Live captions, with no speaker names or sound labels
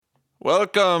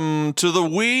Welcome to the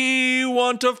We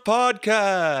Want of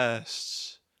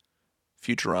Podcasts.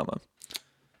 Futurama.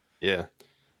 Yeah.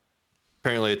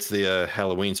 Apparently it's the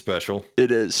Halloween special.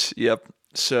 It is, yep.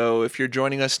 So if you're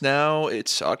joining us now,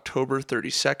 it's October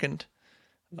 32nd.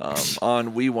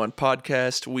 On We Want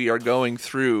Podcast, we are going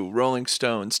through Rolling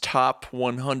Stone's top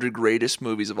 100 greatest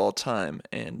movies of all time.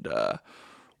 And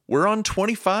we're on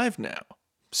 25 now.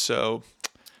 So...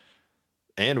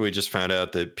 And we just found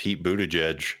out that Pete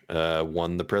Buttigieg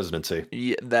won the presidency.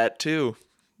 Yeah, that too.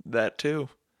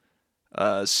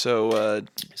 So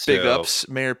big ups,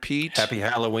 Mayor Pete. Happy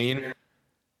Halloween.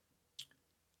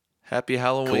 Happy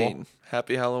Halloween. Cool.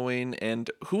 Happy Halloween. And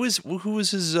who is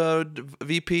his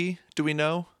VP? Do we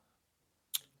know?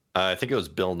 I think it was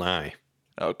Bill Nye.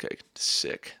 Okay,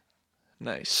 sick.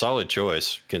 Nice. Solid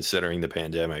choice considering the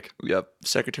pandemic. Yep.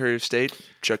 Secretary of State,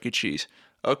 Chuck E. Cheese.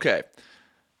 Okay.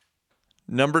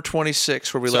 Number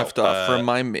 26, where we left off.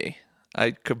 Remind me.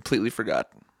 I completely forgot.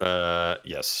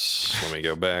 Yes. Let me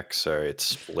go back. Sorry, it's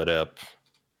split up.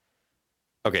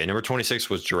 Okay, number 26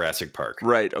 was Jurassic Park.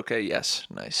 Right. Okay, yes.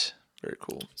 Nice. Very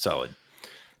cool. Solid.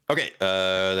 Okay,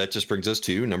 that just brings us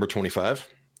to number 25.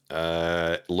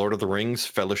 Lord of the Rings,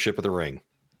 Fellowship of the Ring.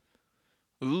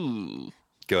 Ooh.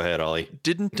 Go ahead, Ollie.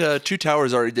 Didn't Two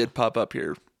Towers already did pop up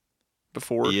here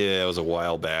before? Yeah, it was a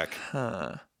while back.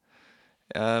 Huh.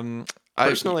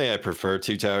 Personally, I prefer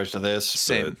Two Towers to this.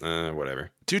 Same. But,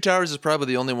 whatever. Two Towers is probably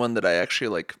the only one that I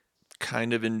actually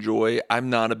kind of enjoy.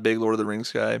 I'm not a big Lord of the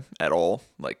Rings guy at all.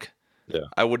 Yeah.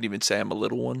 I wouldn't even say I'm a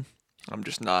little one. I'm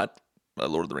just not a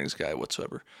Lord of the Rings guy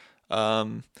whatsoever.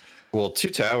 Well, Two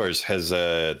Towers has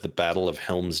the Battle of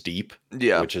Helm's Deep,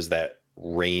 which is that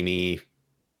rainy,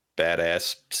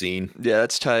 badass scene. Yeah,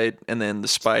 that's tight. And then the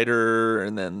spider,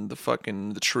 and then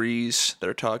the trees that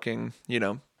are talking.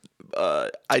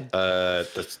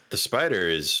 The spider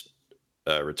is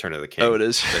Return of the King. Oh, it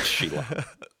is. That's Sheila.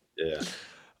 Yeah.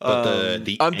 But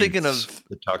I'm thinking of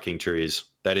the talking trees.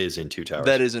 That is in Two Towers.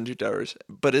 That is in Two Towers,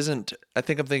 but I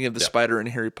think I'm thinking of the spider in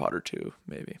Harry Potter too,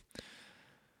 maybe.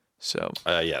 So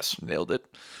yes, nailed it.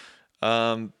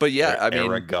 But yeah, I mean,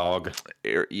 Aragog.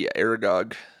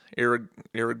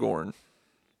 Aragorn.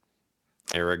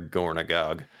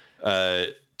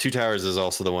 Two Towers is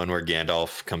also the one where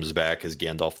Gandalf comes back as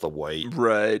Gandalf the White.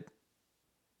 Right.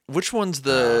 Which one's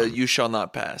the You Shall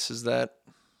Not Pass?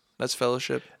 That's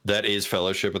Fellowship? That is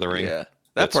Fellowship of the Ring. Yeah.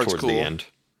 That's part's towards cool. the end.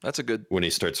 That's a good... When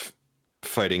he starts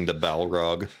fighting the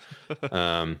Balrog.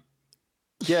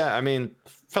 Yeah, I mean,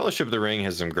 Fellowship of the Ring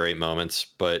has some great moments,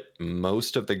 but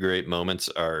most of the great moments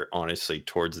are honestly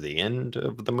towards the end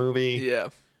of the movie. Yeah.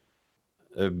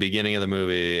 The beginning of the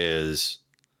movie is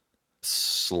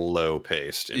slow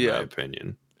paced, in my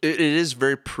opinion. It is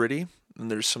very pretty,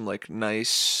 and there's some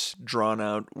nice drawn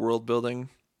out world building,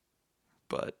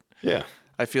 but yeah,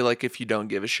 I feel like if you don't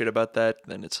give a shit about that,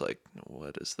 then it's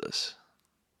what is this?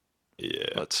 Yeah,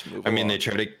 let's move. I mean, they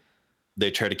try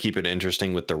to keep it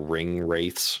interesting with the ring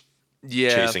wraiths,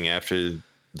 chasing after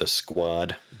the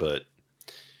squad, but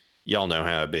y'all know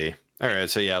how it be. All right,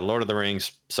 so yeah, Lord of the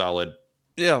Rings, solid.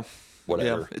 Yeah,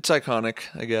 whatever. Yeah, it's iconic,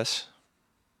 I guess.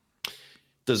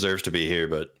 Deserves to be here,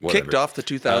 but whatever. Kicked off the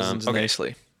 2000s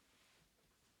nicely.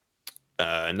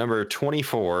 Number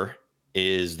 24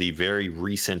 is the very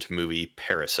recent movie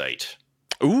Parasite.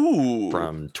 Ooh.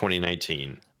 From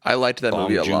 2019. I liked that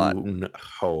movie a lot. Bong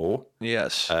Joon-ho.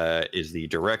 Yes. Is the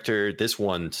director. This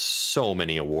won so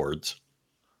many awards.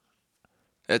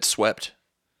 It swept.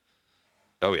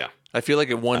 Oh, yeah. I feel like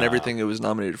it won everything it was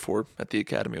nominated for at the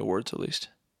Academy Awards, at least.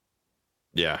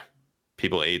 Yeah.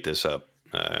 People ate this up.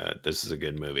 This is a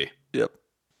good movie. Yep.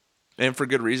 And for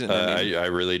good reason. I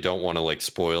really don't want to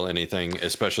spoil anything,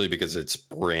 especially because it's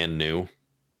brand new.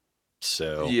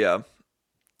 So yeah,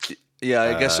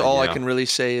 I guess I can really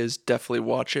say is definitely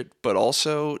watch it, but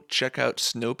also check out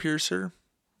Snowpiercer,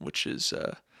 which is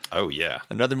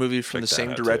another movie from the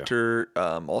same director.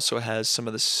 Also has some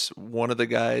of this. One of the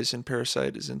guys in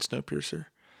Parasite is in Snowpiercer,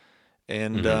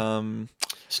 and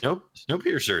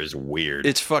Snowpiercer is weird.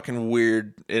 It's fucking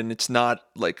weird, and it's not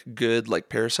good like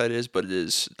Parasite is, but it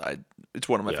is. It's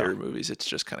one of my favorite movies. It's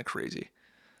just kind of crazy.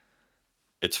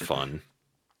 It's fun.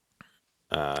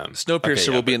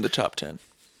 Snowpiercer will be in the top 10,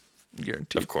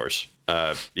 guaranteed. Of course.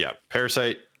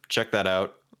 Parasite. Check that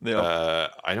out. Yeah.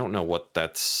 I don't know what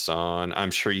that's on.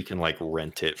 I'm sure you can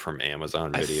rent it from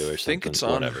Amazon Video or something. I think it's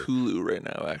on Hulu right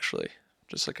now, actually,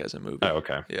 just as a movie. Oh,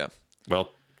 okay. Yeah.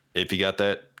 Well, if you got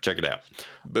that, check it out.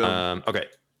 Boom. Okay.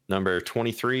 Number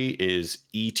 23 is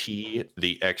E.T.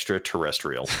 the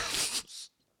Extraterrestrial.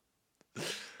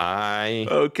 I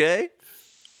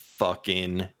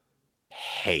fucking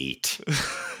hate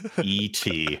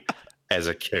E.T. as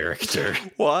a character.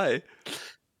 Why?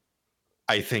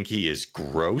 I think he is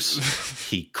gross.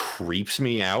 He creeps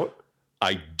me out.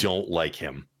 I don't like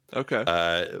him. Okay.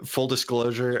 Full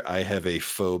disclosure, I have a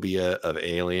phobia of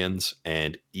aliens,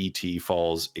 and E.T.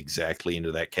 falls exactly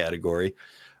into that category.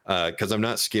 Because I'm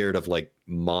not scared of like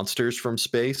monsters from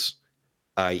space,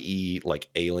 i.e., like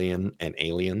Alien and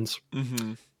Aliens.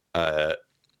 Mm-hmm.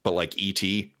 But like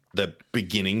E.T., the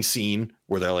beginning scene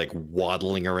where they're like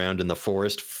waddling around in the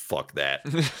forest, fuck that.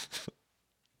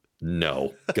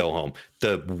 No, go home.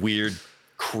 The weird,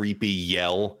 creepy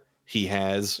yell he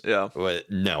has. Yeah.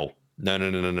 No.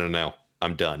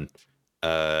 I'm done.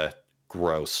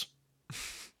 Gross.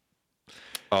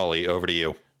 Ollie, over to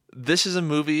you. This is a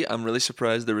movie I'm really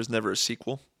surprised there was never a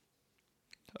sequel.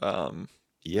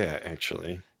 Yeah,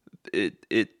 actually.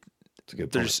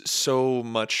 There's so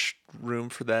much room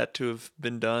for that to have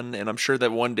been done, and I'm sure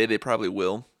that one day they probably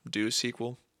will do a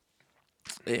sequel.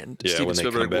 And yeah, Steven when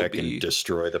Spielberg they come back and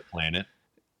destroy the planet.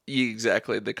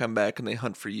 Exactly. They come back and they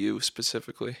hunt for you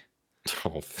specifically.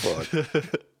 Oh fuck.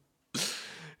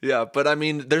 Yeah, but I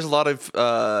mean, there's a lot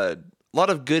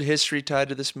of good history tied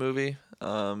to this movie.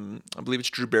 I believe it's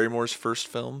Drew Barrymore's first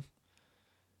film.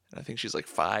 I think she's like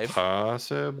 5.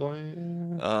 Possibly.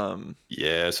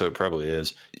 Yeah, so it probably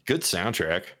is. Good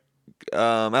soundtrack.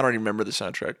 I don't even remember the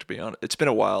soundtrack, to be honest. It's been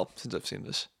a while since I've seen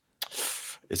this.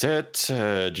 Is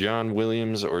that John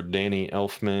Williams or Danny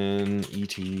Elfman?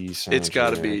 E.T. soundtrack? It's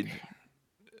got to be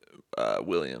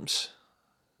Williams.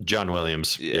 John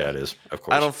Williams. Yeah, it is. Of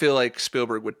course. I don't feel like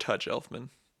Spielberg would touch Elfman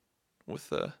with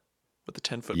the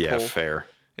 10-foot pole. Yeah, fair.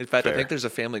 In fact, I think there's a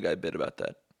Family Guy bit about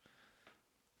that.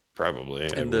 Probably.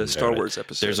 In the Star Wars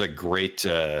episode. There's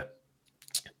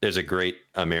a great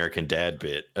American Dad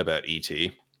bit about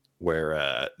E.T.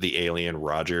 where the alien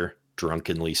Roger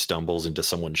drunkenly stumbles into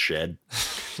someone's shed.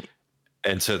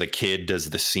 And so the kid does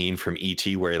the scene from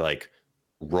E.T. where he like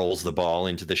rolls the ball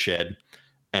into the shed.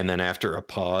 And then after a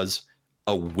pause,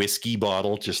 a whiskey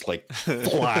bottle just like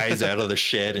flies out of the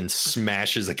shed and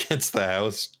smashes against the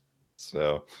house.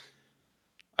 So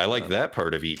I like that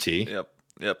part of E.T.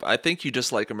 Yep. I think you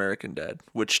just like American Dad,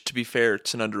 which, to be fair,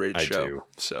 it's an underrated show. I do.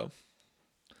 So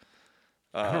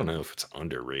I don't know if it's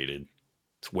underrated.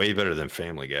 It's way better than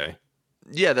Family Guy.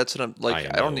 Yeah, that's what I'm like.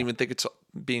 I don't even think it's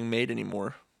being made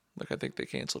anymore. Like, I think they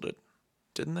canceled it,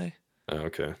 didn't they? Oh,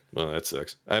 okay. Well, that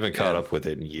sucks. I haven't caught up with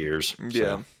it in years.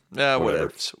 Yeah. Yeah.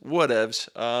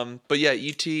 Whatevs. But yeah,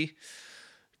 E.T.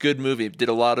 Good movie. Did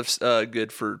a lot of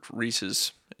good for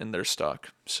Reese's in their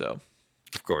stock. So.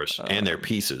 Of course, and their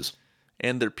pieces.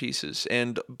 And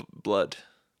blood.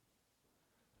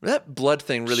 That blood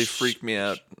thing really freaked me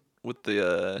out with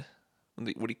the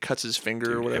when he cuts his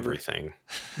finger or whatever. Everything.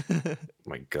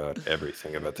 My God,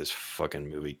 everything about this fucking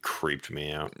movie creeped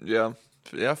me out. Yeah,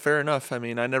 fair enough. I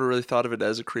mean, I never really thought of it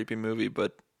as a creepy movie,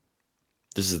 but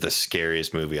this is the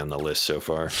scariest movie on the list so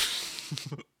far.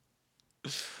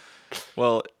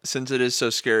 Well, since it is so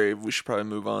scary, we should probably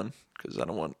move on because I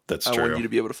want you to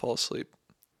be able to fall asleep.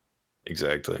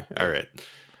 Exactly. All right.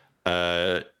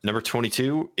 Number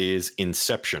 22 is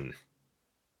Inception.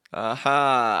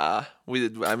 Aha. We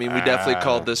definitely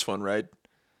called this one, right?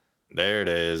 There it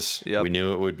is. Yep. We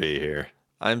knew it would be here.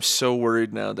 I'm so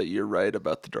worried now that you're right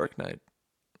about The Dark Knight.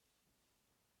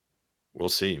 We'll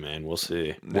see, man. We'll see.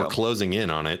 Yep. We're closing in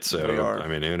on it, so we are. I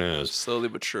mean, who knows? Slowly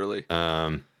but surely.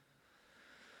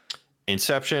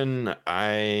 Inception,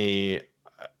 I'm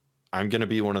going to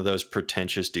be one of those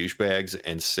pretentious douchebags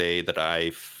and say that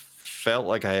I felt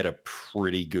like I had a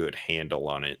pretty good handle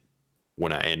on it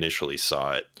when I initially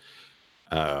saw it.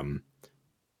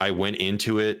 I went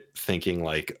into it thinking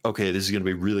like, okay, this is going to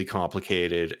be really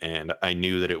complicated. And I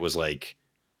knew that it was like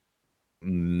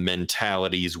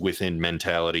mentalities within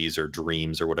mentalities or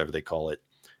dreams or whatever they call it.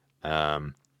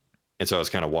 And so I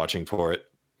was kind of watching for it.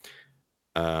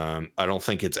 I don't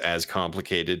think it's as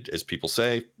complicated as people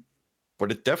say,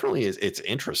 but it definitely is. It's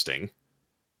interesting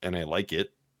and I like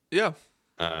it. Yeah.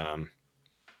 Kind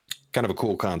of a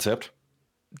cool concept.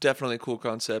 Definitely a cool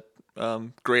concept.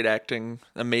 Great acting,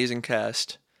 amazing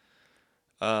cast.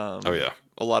 Oh yeah.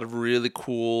 A lot of really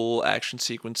cool action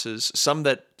sequences. Some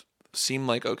that seem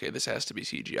like, okay, this has to be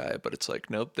CGI, but it's like,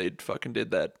 nope, they fucking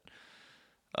did that.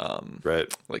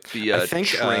 Right. Like the I think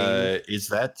train. Is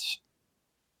that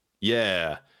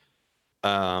yeah.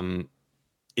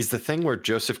 Is the thing where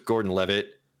Joseph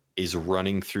Gordon-Levitt is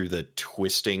running through the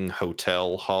twisting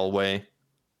hotel hallway?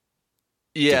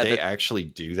 Yeah, did they actually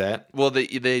do that? Well,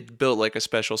 they built like a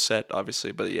special set,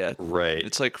 obviously, but yeah, right.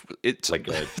 It's like it's like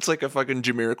a fucking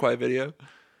Jamiroquai video.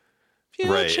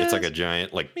 Right, it's like a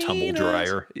giant like tumble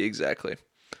dryer. Exactly.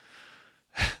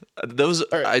 Those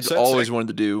I always wanted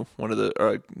to do one of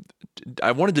the.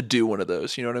 I wanted to do one of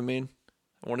those. You know what I mean?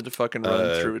 I wanted to fucking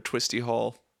run through a twisty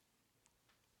hall.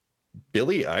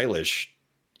 Billie Eilish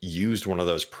used one of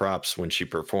those props when she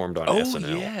performed on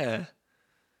SNL. Oh yeah,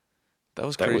 that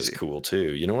was crazy. That was cool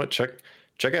too. You know what? Check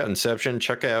out Inception.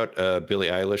 Check out Billie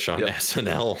Eilish on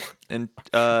SNL. And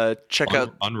check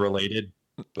out unrelated,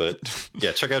 but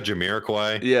yeah, check out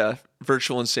Jamiroquai. Yeah,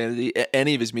 Virtual Insanity.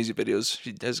 Any of his music videos.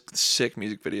 He has sick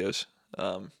music videos.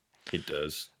 He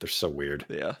does. They're so weird.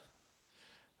 Yeah.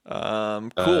 Cool.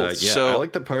 Yeah, so I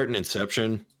like the part in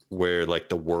Inception where like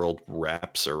the world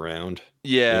wraps around.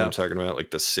 Yeah. You know what I'm talking about?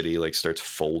 Like the city like starts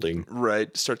folding. Right.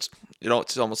 It's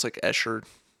almost like Escher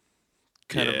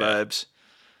kind of vibes.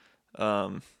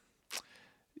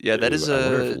 Yeah, that is I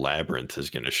wonder if Labyrinth is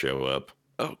going to show up.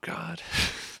 Oh God.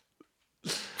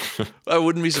 I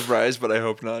wouldn't be surprised, but I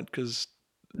hope not, because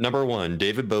number 1,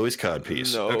 David Bowie's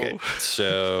codpiece. No. Okay,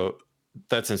 so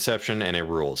that's Inception, and it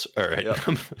rules. All right.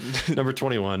 Yep. Number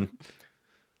 21.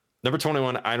 Number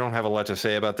 21, I don't have a lot to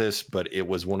say about this, but it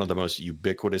was one of the most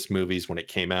ubiquitous movies when it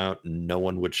came out. No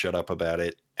one would shut up about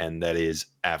it, and that is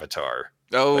Avatar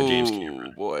by James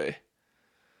Cameron. Boy.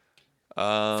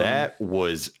 That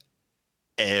was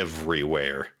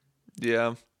everywhere.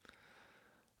 Yeah.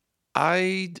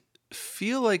 I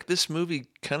feel like this movie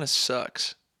kind of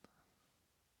sucks.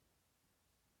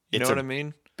 You know what I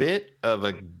mean? Bit of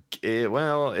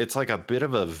it's like a bit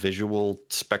of a visual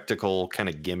spectacle kind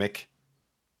of gimmick.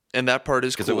 And that part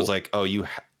is cool. Because it was like, oh, you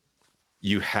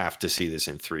have to see this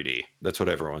in 3D. That's what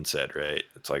everyone said, right?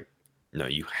 It's like, no,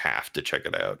 you have to check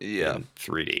it out in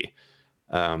 3D.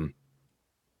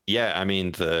 Yeah, I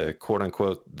mean, the quote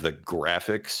unquote, the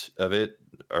graphics of it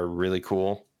are really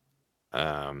cool.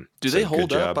 Do they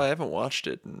hold up? I haven't watched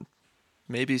it.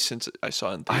 Maybe since I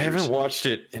saw it in theaters. I haven't watched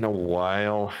it in a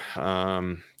while.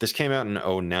 This came out in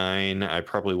 2009. I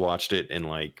probably watched it in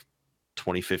like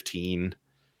 2015,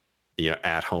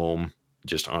 at home,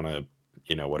 just on a,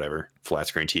 whatever, flat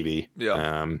screen TV.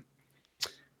 Yeah.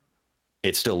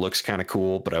 It still looks kind of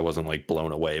cool, but I wasn't like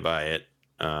blown away by it.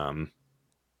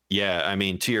 Yeah, I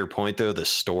mean, to your point though, the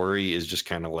story is just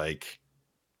kind of like,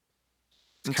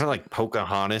 it's kind of like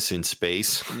Pocahontas in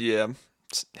space. Yeah.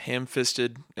 It's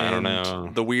ham-fisted. I don't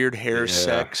know. The weird hair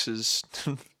sex is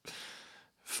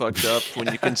fucked up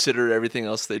when you consider everything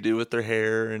else they do with their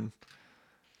hair. And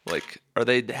like, are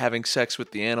they having sex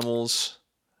with the animals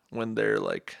when they're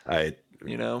like,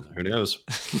 who knows?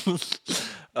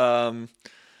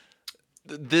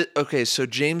 Okay, so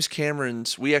James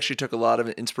Cameron's, we actually took a lot of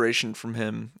inspiration from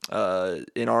him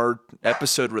in our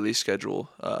episode release schedule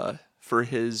for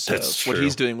his what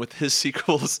he's doing with his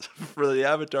sequels for the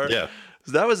Avatar. Yeah.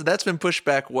 That's been pushed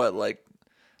back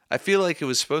I feel like it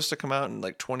was supposed to come out in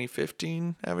like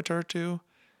 2015, Avatar 2,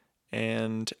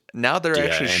 and now they're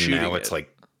actually shooting it. Now it's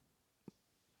like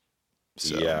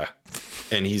yeah.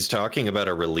 And he's talking about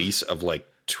a release of like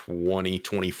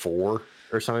 2024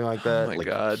 or something like that. Oh my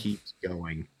God. It keeps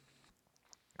going.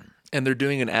 And they're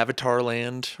doing an Avatar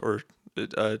land or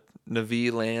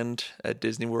Na'vi land at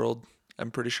Disney World,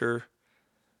 I'm pretty sure.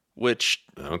 Which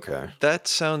that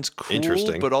sounds cool,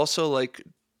 interesting, but also like,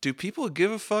 do people give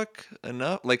a fuck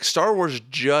enough? Like Star Wars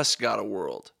just got a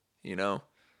world,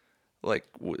 like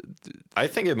I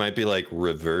think it might be like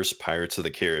reverse Pirates of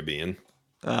the Caribbean.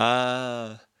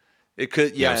 It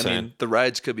could, yeah. I mean, the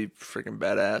rides could be freaking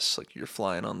badass. Like you're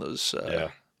flying on those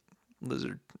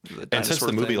lizard. And since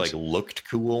the movie like looked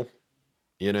cool,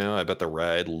 I bet the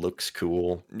ride looks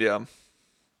cool. Yeah.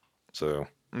 So.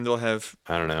 And they'll have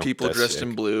people dressed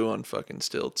in blue on fucking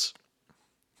stilts,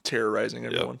 terrorizing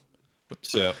everyone.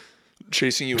 So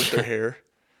chasing you with their hair.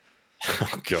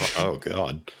 Oh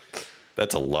God.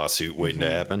 That's a lawsuit waiting to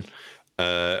happen.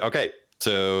 Okay.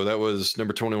 So that was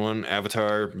number 21,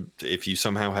 Avatar. If you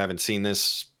somehow haven't seen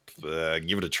this,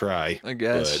 give it a try. I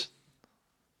guess. But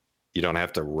you don't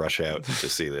have to rush out to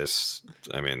see this.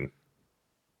 I mean,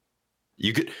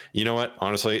 you could, what?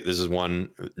 Honestly, this is one,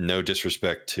 no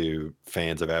disrespect to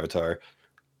fans of Avatar.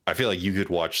 I feel like you could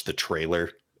watch the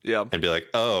trailer and be like,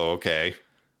 oh, okay.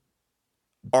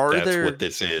 That's what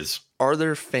this is. Are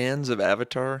there fans of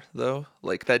Avatar, though?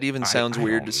 Like, that even sounds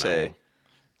weird to say.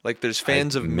 Like, there's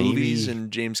fans of movies and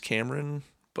James Cameron,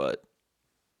 but...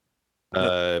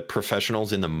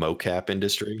 professionals in the mocap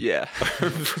industry. Yeah. Are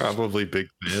probably big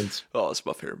fans. Oh, it's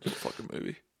my favorite fucking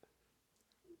movie.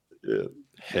 Yeah.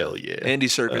 Hell yeah. Andy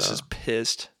Serkis is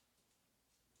pissed.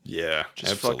 Yeah,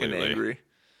 just absolutely. Fucking angry.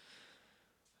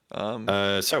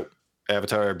 So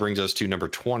Avatar brings us to number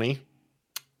 20,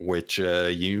 which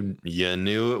you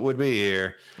knew it would be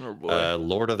here. Oh boy.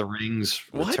 Lord of the Rings,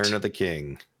 Return of the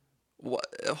King. What?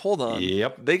 Hold on.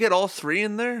 Yep. They get all 3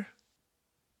 in there?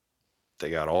 They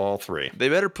got all 3. They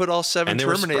better put all 7 Terminators.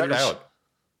 Were spread out.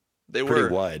 They pretty were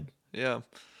wide. Yeah.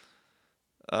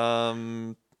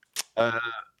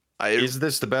 Is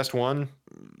this the best one?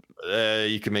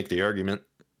 You can make the argument.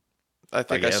 I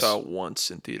think I saw it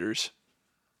once in theaters.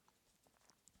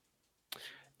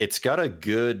 It's got a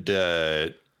good.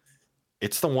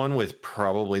 It's the one with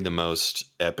probably the most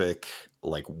epic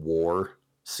like war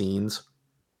scenes.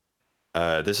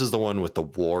 This is the one with the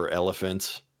war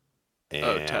elephants,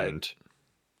 and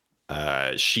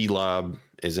Shelob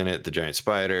is in it, the giant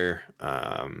spider.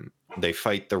 They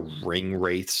fight the ring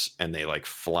wraiths, and they like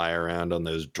fly around on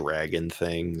those dragon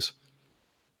things.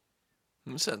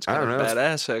 That sounds kind of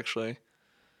badass, actually.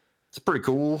 It's pretty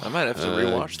cool. I might have to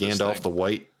rewatch this Gandalf thing. the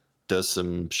White does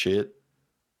some shit.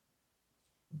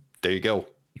 There you go.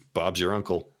 Bob's your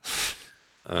uncle.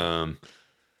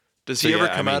 Does he ever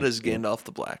come out as Gandalf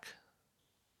the Black?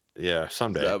 Yeah,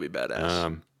 someday. That would be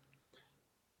badass.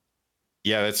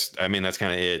 Yeah, that's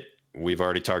kind of it. We've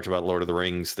already talked about Lord of the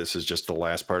Rings. This is just the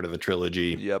last part of the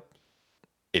trilogy. Yep.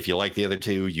 If you like the other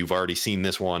 2, you've already seen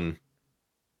this one.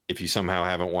 If you somehow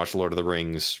haven't watched Lord of the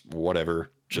Rings,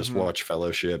 whatever, just watch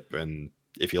Fellowship. And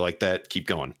if you like that, keep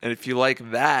going. And if you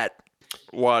like that,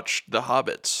 watch The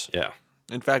Hobbits. Yeah.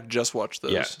 In fact, just watch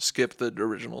those. Yeah. Skip the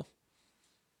original.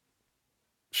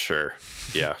 Sure.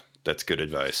 Yeah, that's good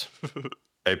advice.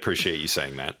 I appreciate you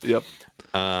saying that. Yep.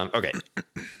 Okay.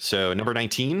 So number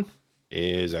 19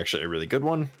 is actually a really good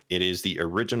one. It is the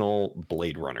original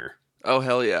Blade Runner. Oh,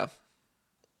 hell yeah.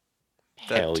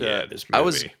 Hell yeah, this movie. I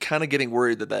was kind of getting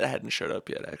worried that hadn't showed up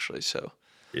yet, actually. So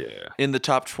yeah. In the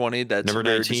top 20, that's number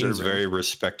 19 is very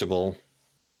respectable.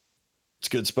 It's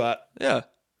a good spot. Yeah.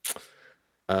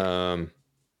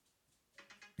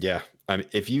 Yeah.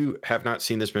 If you have not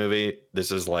seen this movie,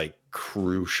 this is like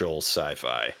crucial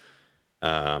sci-fi.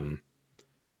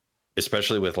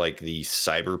 Especially with like the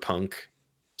cyberpunk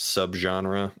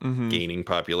subgenre gaining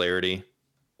popularity.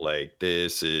 Like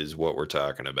this is what we're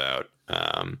talking about.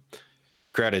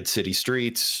 Crowded city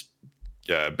streets,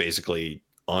 basically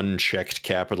unchecked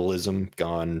capitalism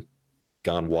gone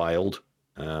wild.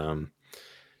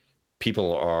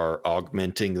 People are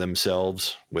augmenting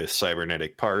themselves with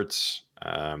cybernetic parts.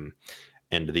 And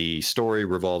the story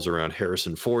revolves around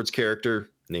Harrison Ford's character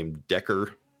named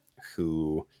Deckard,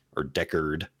 who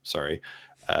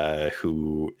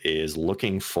is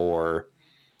looking for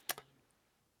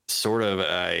sort of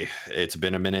it's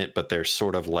been a minute, but they're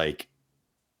sort of like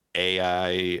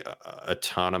AI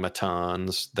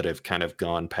automatons that have kind of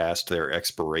gone past their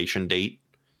expiration date.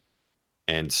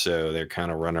 And so they're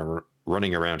kind of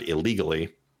running around illegally,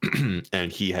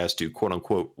 and he has to quote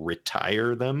unquote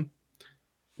retire them,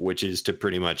 which is to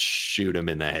pretty much shoot him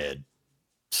in the head.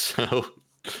 So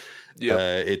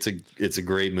it's a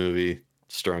great movie.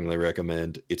 Strongly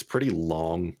recommend. It's pretty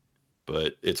long,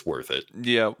 but it's worth it.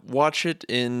 Yeah, watch it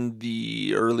in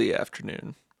the early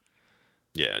afternoon.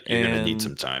 Yeah, you're going to need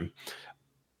some time.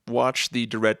 Watch the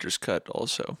director's cut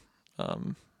also.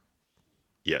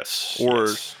 Yes. Or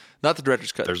not the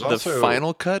director's cut. There's the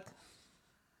final cut.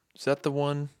 Is that the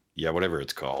one? Yeah, whatever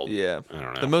it's called. Yeah. I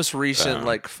don't know. The most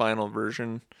recent final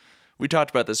version. We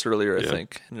talked about this earlier, I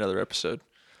think, in another episode.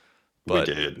 But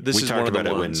we did. This we is talked one of about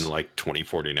the it ones. when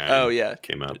 2049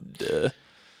 came out. Duh.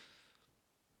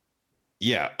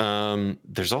 Yeah.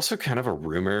 There's also kind of a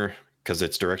rumor, because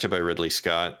it's directed by Ridley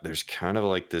Scott. There's kind of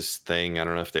like this thing, I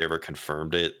don't know if they ever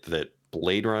confirmed it, that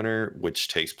Blade Runner, which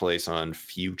takes place on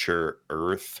future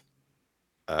Earth,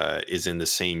 is in the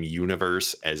same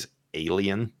universe as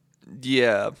Alien.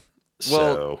 Yeah.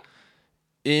 Well,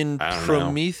 in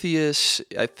Prometheus,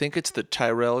 I think it's the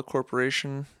Tyrell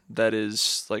Corporation that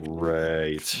is like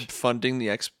funding the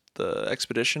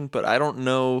expedition, but I don't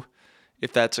know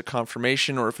if that's a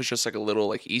confirmation or if it's just like a little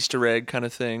like Easter egg kind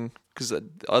of thing. Because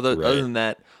other than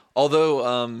that,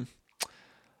 although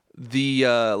the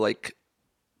like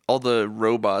all the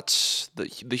robots,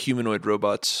 the humanoid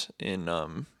robots in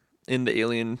the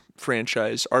Alien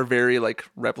franchise are very like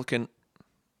replicant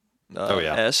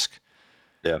esque.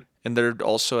 Yeah. And they're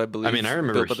also, I believe, I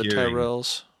remember built by the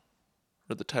Tyrells.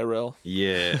 Or the Tyrell.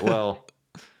 Yeah, well,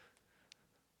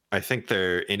 I think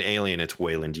they're in Alien, it's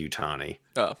Weyland-Yutani.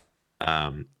 Oh.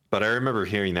 But I remember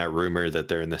hearing that rumor that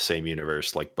they're in the same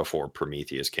universe like before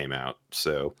Prometheus came out.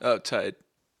 So tight.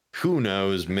 Who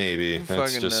knows? Maybe.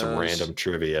 That's just some random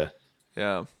trivia.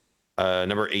 Yeah.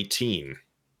 Number 18.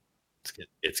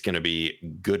 It's going to be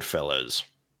Goodfellas.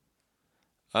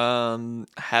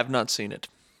 Have not seen it.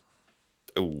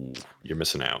 Oh, you're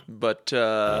missing out. But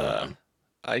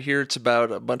I hear it's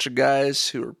about a bunch of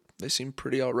guys they seem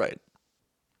pretty all right.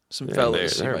 Some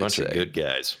fellas. They're a bunch of good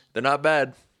guys. They're not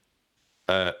bad.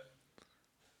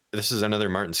 This is another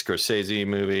Martin Scorsese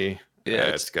movie. Yeah,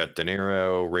 it's got De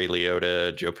Niro, Ray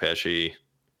Liotta, Joe Pesci.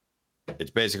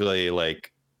 It's basically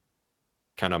like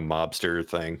kind of mobster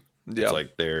thing. Yep. It's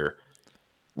like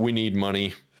we need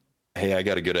money. Hey, I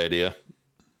got a good idea.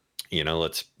 You know,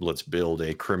 let's build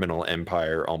a criminal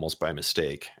empire almost by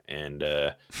mistake. And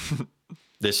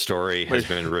this story has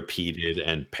been repeated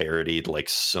and parodied like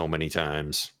so many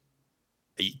times.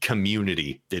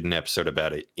 Community did an episode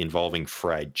about it involving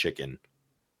fried chicken.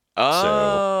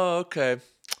 Oh, okay.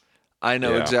 I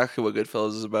know exactly what Goodfellas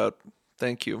is about.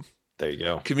 Thank you. There you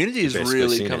go. Community has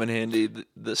really come in handy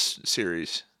this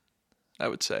series, I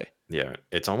would say. Yeah,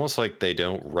 it's almost like they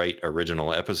don't write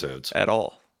original episodes. At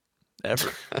all.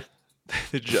 Ever.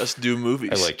 They just do movies.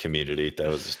 I like Community. That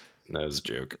was a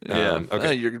joke. Yeah.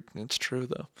 Okay. It's true,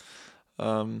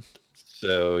 though.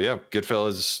 So, yeah,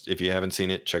 Goodfellas, if you haven't seen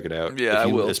it, check it out. Yeah, I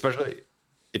will. Especially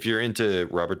if you're into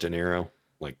Robert De Niro,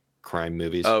 like crime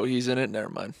movies. Oh, he's in it? Never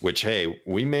mind. Which, hey,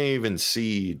 we may even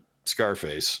see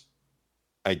Scarface.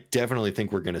 I definitely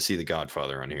think we're going to see The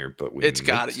Godfather on here, but it's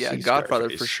got it. Yeah, Godfather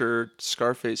Scarface. For sure.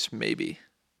 Scarface, maybe.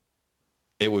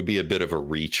 It would be a bit of a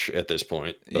reach at this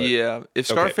point. Yeah. If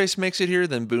Scarface makes it here,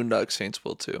 then Boondock Saints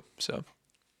will too. So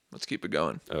let's keep it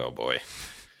going. Oh, boy.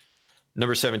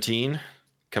 Number 17.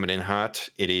 Coming in hot,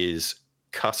 it is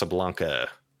Casablanca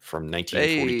from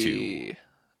 1942. Hey,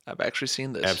 I've actually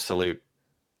seen this. Absolute.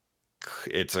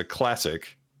 It's a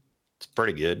classic. It's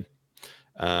pretty good.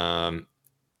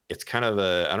 It's kind of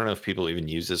I don't know if people even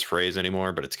use this phrase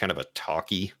anymore, but it's kind of a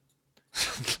talkie.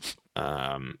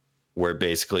 Where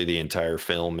basically the entire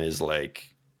film is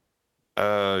like,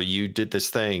 you did this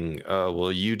thing.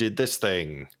 Well, you did this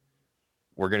thing.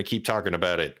 We're going to keep talking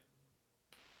about it.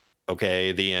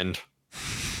 Okay, the end.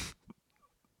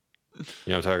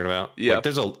 You know what I'm talking about? Yeah.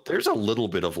 Like, there's a little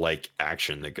bit of like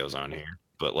action that goes on here,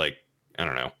 but like I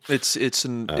don't know.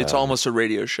 It's almost a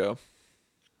radio show.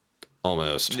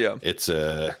 Almost. Yeah. It's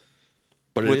but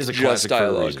it is a classic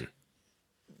dialogue. For a reason.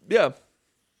 Yeah.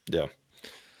 Yeah.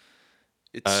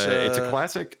 It's a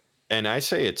classic, and I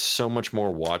say it's so much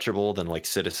more watchable than like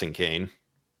Citizen Kane.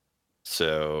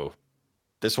 So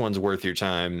this one's worth your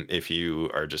time if you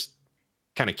are just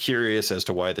kind of curious as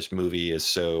to why this movie is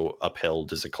so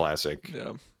upheld as a classic.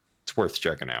 Yeah. It's worth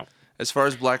checking out. As far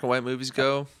as black and white movies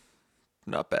go,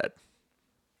 not bad.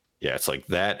 Yeah, it's like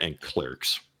that and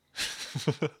Clerks.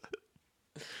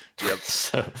 Yep.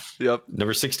 Yep.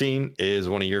 Number 16 is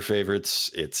one of your favorites.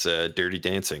 It's Dirty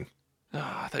Dancing. Oh,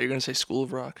 I thought you were going to say School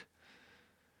of Rock.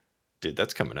 Dude,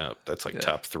 that's coming up. That's like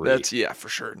top 3. That's for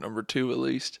sure. Number 2 at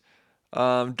least.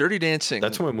 Dirty Dancing.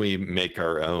 That's when we make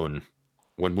our own.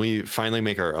 When we finally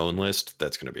make our own list,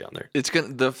 that's going to be on there. It's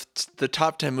going the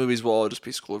top 10 movies will all just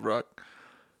be School of Rock.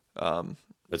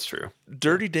 That's true.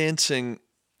 Dirty Dancing.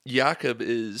 Jakob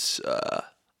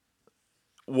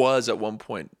was at one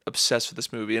point obsessed with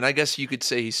this movie, and I guess you could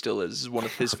say he still is. This is one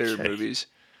of his favorite movies.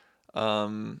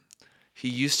 He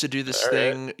used to do this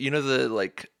thing, you know, the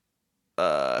like,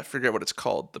 I forget what it's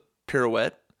called, the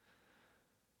pirouette,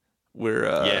 where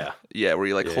where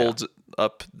he like holds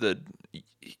up the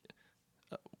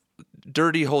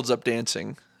Dirty holds up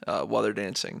dancing while they're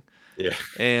dancing. Yeah,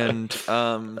 and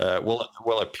well,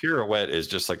 a pirouette is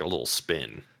just like a little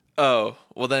spin. Oh,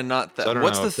 well then not that. So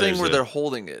what's the thing where they're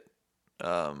holding it?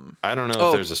 I don't know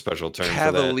if there's a special term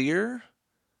Cavalier, for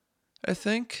that. I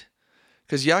think.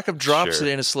 Because Jakob drops it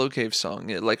in a Slow Cave song,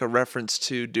 like a reference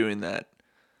to doing that.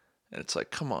 And it's like,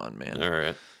 come on, man. All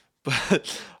right. But,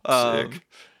 sick.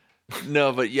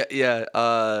 No, but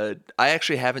I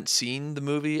actually haven't seen the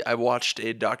movie. I watched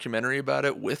a documentary about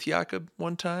it with Jakob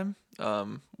one time,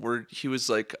 where he was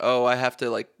like, oh, I have to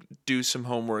like do some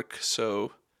homework.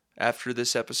 So after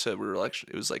this episode,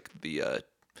 it was like the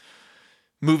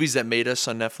movies that made us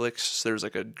on Netflix. So there was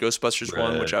like a Ghostbusters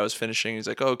one, which I was finishing. He's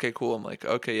like, oh, okay, cool. I'm like,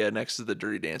 okay, yeah, next is the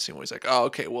Dirty Dancing one. He's like, oh,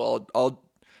 okay, well,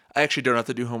 I actually don't have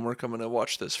to do homework. I'm going to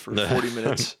watch this for 40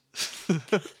 minutes.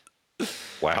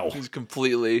 Wow. He's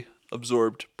completely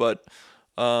absorbed. But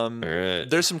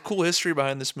there's some cool history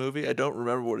behind this movie. I don't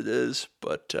remember what it is,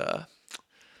 but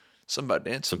something about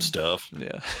dancing. Some stuff.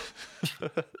 Yeah.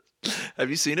 Have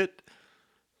you seen it?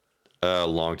 A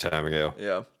long time ago.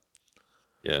 Yeah.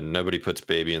 Yeah, nobody puts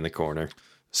Baby in the Corner.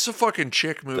 It's a fucking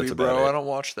chick movie, bro. I don't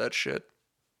watch that shit.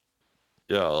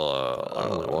 Yeah, I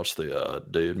only watch the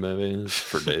dude movies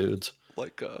for dudes.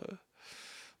 Like the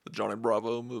Johnny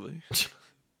Bravo movie.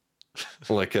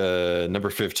 Like number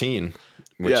 15,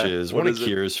 which is one of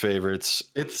Kira's favorites.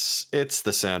 It's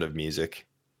The Sound of Music.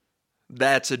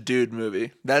 That's a dude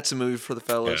movie. That's a movie for the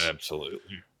fellas. Yeah, absolutely.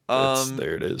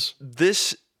 There it is.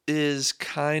 This is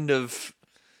kind of...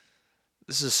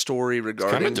 This is a story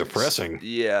regarding... It's kind of depressing.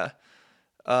 Yeah.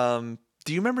 Do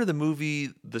you remember the movie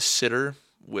The Sitter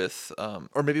with...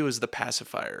 or maybe it was The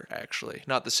Pacifier, actually.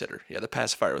 Not The Sitter. Yeah, The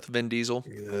Pacifier with Vin Diesel,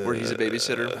 where he's a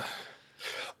babysitter.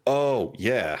 Oh,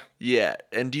 yeah. Yeah.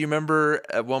 And do you remember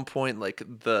at one point, like,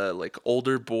 the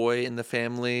older boy in the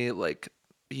family, like,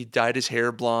 he dyed his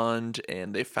hair blonde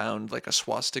and they found, like, a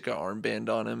swastika armband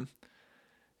on him?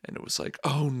 And it was like,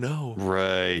 oh no.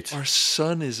 Right. Our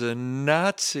son is a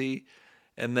Nazi.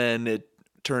 And then it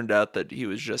turned out that he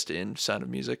was just in Sound of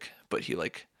Music, but he,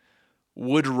 like,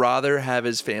 would rather have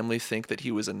his family think that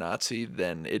he was a Nazi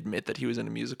than admit that he was in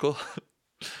a musical.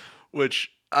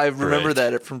 Which I remember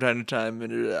that from time to time,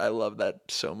 and I love that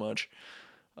so much.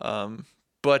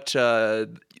 But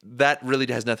that really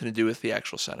has nothing to do with the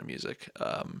actual Sound of Music.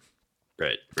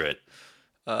 Right.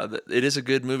 It is a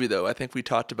good movie, though. I think we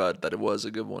talked about that it was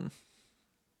a good one.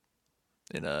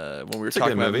 When we were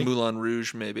talking about Moulin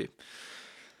Rouge, maybe.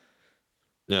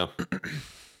 Yeah.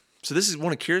 So this is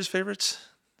one of Kira's favorites?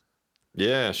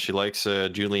 Yeah, she likes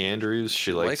Julie Andrews.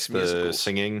 She likes the musicals.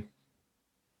 Singing.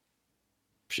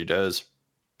 She does.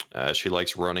 She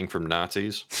likes running from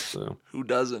Nazis. So who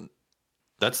doesn't?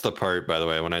 That's the part, by the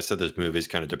way, when I said this movie is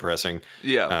kind of depressing.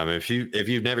 Yeah. If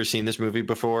you've never seen this movie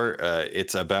before,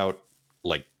 it's about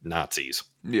like Nazis.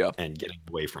 Yeah. And getting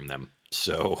away from them.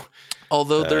 So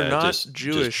although they're not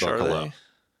Jewish, are they?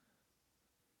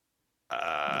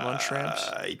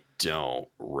 I don't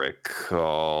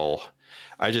recall.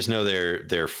 I just know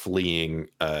they're fleeing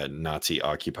Nazi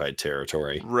occupied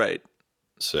territory. Right.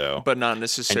 So, but not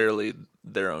necessarily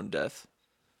their own death.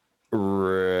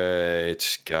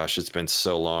 Right. Gosh, it's been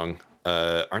so long.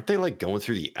 Aren't they like going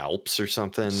through the Alps or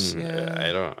something? Yeah,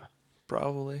 I don't know.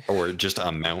 Probably. Or just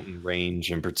a mountain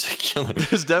range in particular.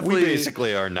 There's definitely... We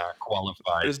basically are not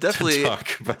qualified to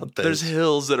talk about this. There's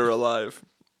hills that are alive.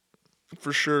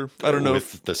 For sure. I don't know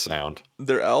with the sound.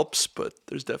 They're Alps, but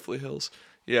there's definitely hills.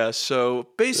 Yeah, so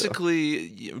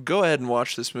basically, go ahead and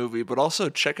watch this movie, but also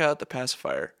check out The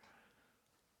Pacifier.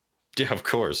 Yeah, of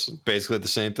course. Basically the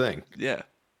same thing. Yeah.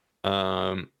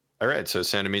 All right, so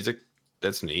Sound of Music,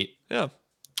 that's neat. Yeah.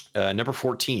 Number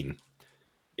 14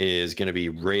 is going to be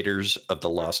Raiders of the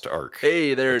Lost Ark.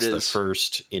 Hey, there it is. The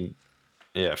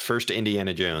first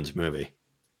Indiana Jones movie.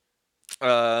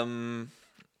 Love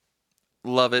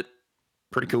it.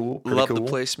 Pretty cool. Love the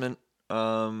placement.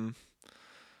 Kind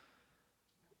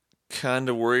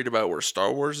of worried about where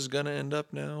Star Wars is going to end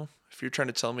up now. If you're trying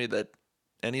to tell me that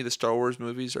any of the Star Wars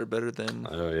movies are better than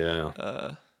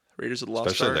Raiders of the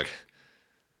Lost Ark. Especially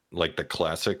like the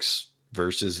classics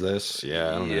versus this. Yeah,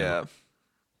 I don't know.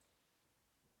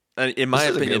 In my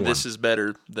opinion, this is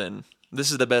better than... This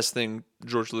is the best thing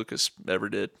George Lucas ever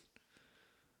did.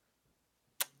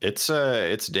 It's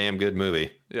a damn good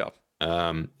movie. Yeah.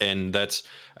 And that's...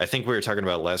 I think we were talking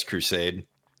about Last Crusade,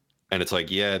 and it's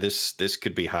like, yeah, this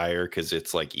could be higher because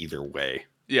it's like either way.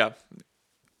 Yeah.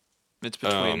 It's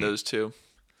between those two.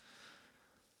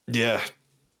 Yeah.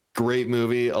 Great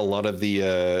movie. A lot of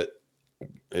the...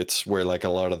 it's where like a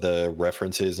lot of the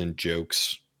references and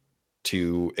jokes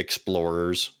to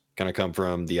explorers kind of come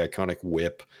from. The iconic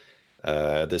whip,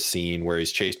 the scene where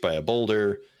he's chased by a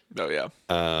boulder. Oh yeah.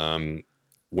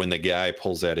 When the guy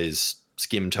pulls out his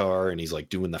scimitar and he's like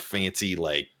doing the fancy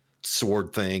like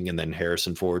sword thing, and then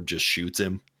Harrison Ford just shoots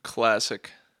him. Classic.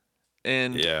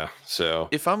 And yeah, so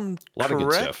if I'm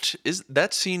correct, is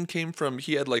that scene came from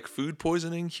he had like food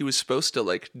poisoning? He was supposed to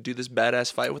like do this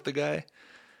badass fight with the guy,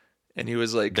 and he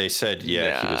was like, they said,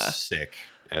 yeah, he was sick,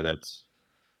 and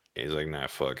he's like, nah,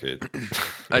 fuck it.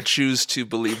 I choose to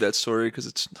believe that story because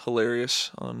it's hilarious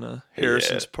on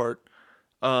Harrison's part.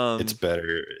 It's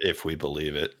better if we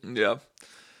believe it. Yeah.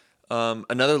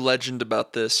 Another legend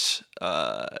about this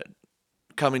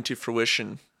coming to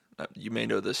fruition. You may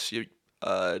know this.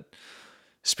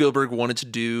 Spielberg wanted to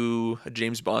do a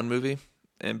James Bond movie,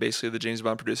 and basically the James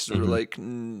Bond producers were like,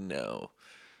 no.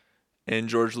 And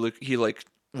George Lucas, he like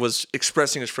was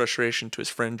expressing his frustration to his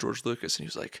friend George Lucas, and he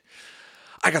was like,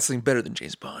 I got something better than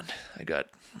James Bond. I got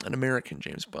an American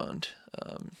James Bond.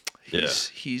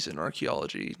 He's an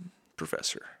archaeology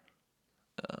professor.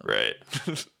 Right.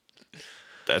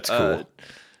 That's cool.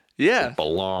 Yeah. It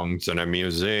belongs in a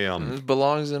museum. It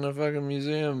belongs in a fucking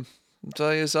museum. I'll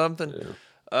tell you something.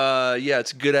 Yeah,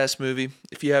 it's a good-ass movie.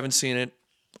 If you haven't seen it,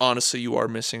 honestly, you are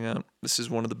missing out. This is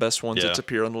one of the best ones that's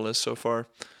appeared on the list so far.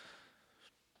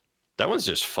 That one's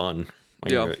just fun.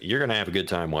 You're going to have a good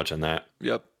time watching that.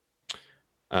 Yep.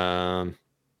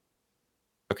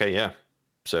 Okay, yeah.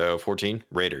 So 14,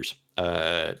 Raiders.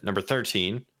 Number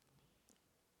 13,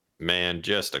 man,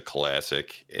 just a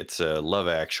classic. It's Love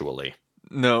Actually.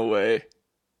 No way.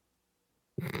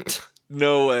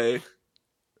 No way.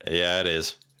 Yeah, it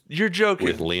is. You're joking.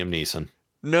 With Liam Neeson.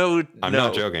 No, I'm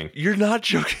not joking. You're not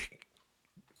joking.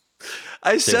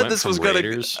 I said this was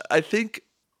gonna. I think.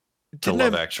 To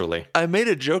Love Actually. I made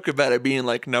a joke about it being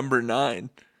like number 9.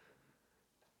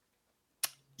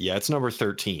 Yeah, it's number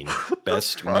 13.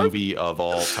 Best movie of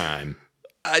all time.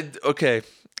 Okay.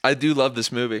 I do love this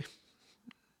movie.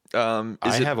 I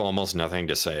have almost nothing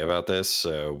to say about this,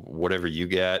 so whatever you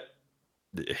got,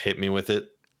 hit me with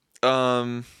it.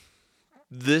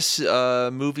 This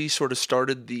movie sort of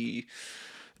started the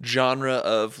genre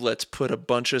of let's put a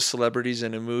bunch of celebrities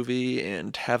in a movie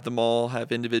and have them all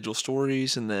have individual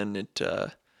stories, and then it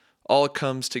all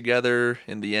comes together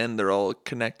in the end. They're all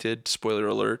connected, spoiler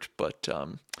alert, but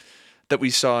that we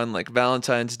saw in like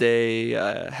Valentine's Day,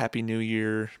 Happy New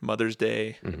Year, Mother's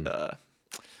Day.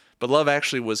 But Love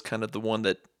Actually was kind of the one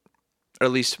that, or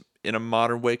at least in a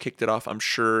modern way, kicked it off. I'm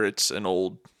sure it's an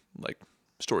old like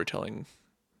storytelling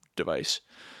device.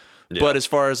 Yeah. But as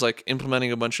far as like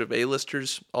implementing a bunch of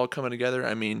A-listers all coming together,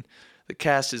 I mean, the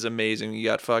cast is amazing. You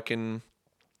got fucking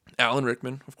Alan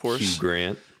Rickman, of course.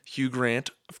 Hugh Grant,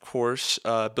 of course.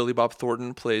 Billy Bob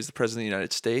Thornton plays the President of the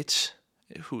United States,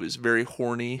 who is very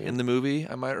horny in the movie.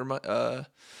 I might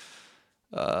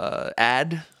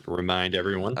remind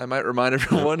everyone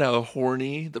how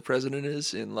horny the president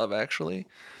is in Love Actually.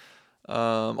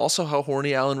 Also how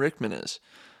horny Alan Rickman is.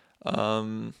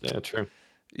 Yeah, true.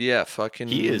 Yeah, fucking.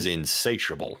 He is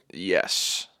insatiable.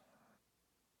 Yes.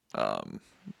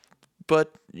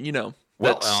 But you know.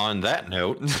 Well, on that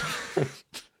note.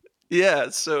 Yeah,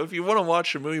 so if you want to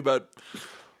watch a movie about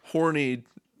horny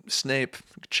Snape,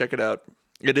 check it out.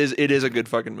 It is a good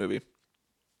fucking movie.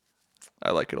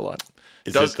 I like it a lot.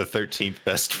 Is this the 13th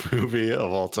best movie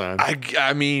of all time?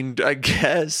 I mean, I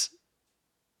guess.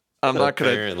 I'm not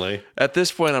gonna. Apparently. At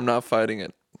this point, I'm not fighting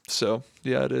it. So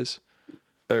yeah, it is.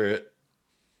 All right.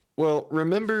 Well,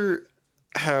 remember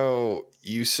how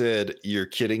you said you're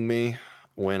kidding me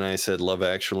when I said Love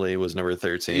Actually was number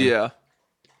 13? Yeah.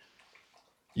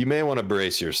 You may want to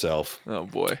brace yourself. Oh,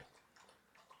 boy.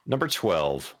 Number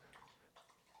 12.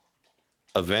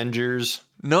 Avengers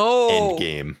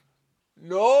Endgame.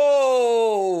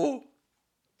 No!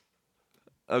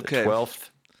 Okay. The 12th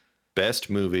best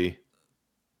movie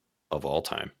of all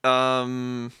time.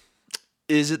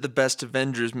 Is it the best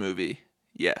Avengers movie?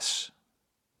 Yes.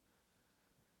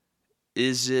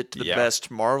 Is it the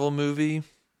best Marvel movie?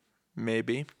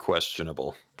 Maybe.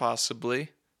 Questionable. Possibly.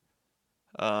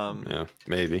 Yeah,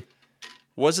 maybe.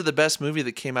 Was it the best movie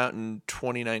that came out in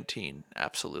 2019?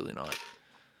 Absolutely not.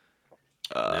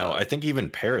 No, I think even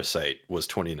Parasite was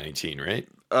 2019, right?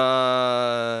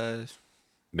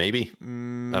 Maybe. I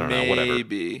don't know, whatever.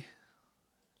 Maybe.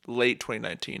 Late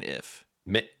 2019, if.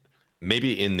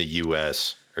 Maybe in the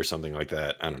US or something like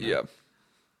that. I don't know. Yeah.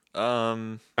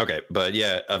 Okay, but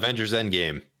yeah, Avengers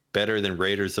Endgame, better than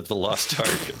Raiders of the Lost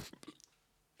Ark.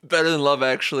 Better than Love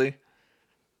Actually.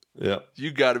 Yeah.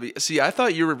 You gotta be. See, I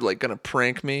thought you were like gonna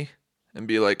prank me and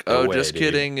be like, "Oh, just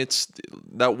kidding.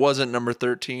 That wasn't number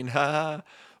 13." Ha.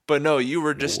 But no, you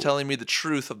were just telling me the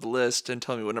truth of the list and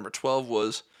telling me what number 12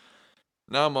 was.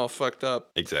 Now I'm all fucked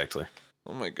up. Exactly.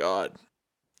 Oh my god.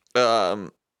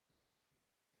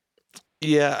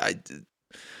 Yeah,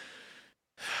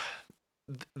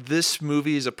 this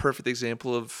movie is a perfect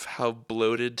example of how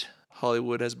bloated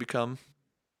Hollywood has become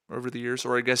over the years,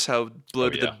 or I guess how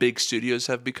bloated the big studios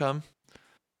have become.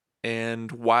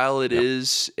 And while it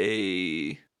is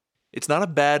it's not a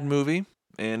bad movie,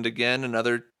 and again,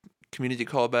 another community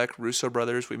callback, Russo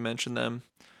brothers, we mentioned them.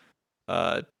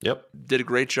 Did a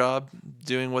great job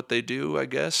doing what they do, I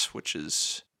guess, which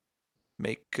is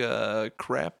make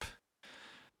crap.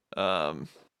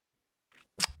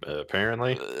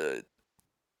 Apparently.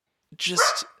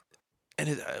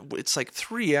 It's like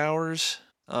 3 hours.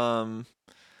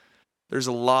 There's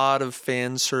a lot of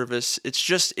fan service.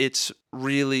 It's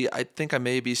really, I think I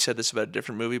maybe said this about a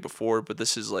different movie before, but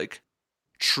this is like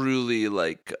truly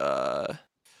like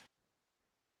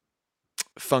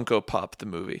Funko Pop the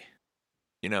movie,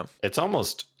 you know? It's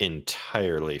almost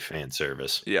entirely fan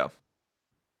service. Yeah.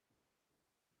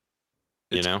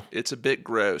 It's a bit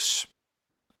gross.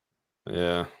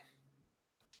 Yeah.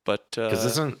 But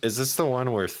because is this the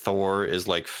one where Thor is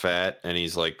like fat and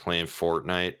he's like playing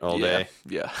Fortnite all day?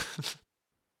 Yeah.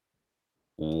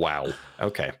 Wow.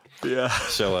 Okay. Yeah.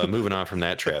 So moving on from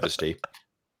that travesty.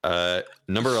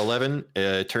 Number 11,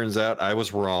 it turns out I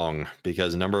was wrong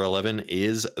because number 11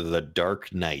 is The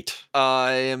Dark Knight.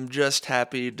 I am just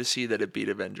happy to see that it beat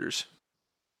Avengers.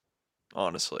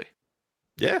 Honestly.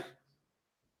 Yeah.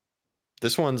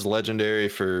 This one's legendary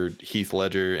for Heath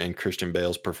Ledger and Christian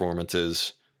Bale's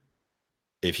performances.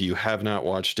 If you have not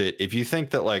watched it, if you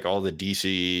think that like all the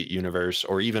DC universe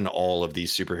or even all of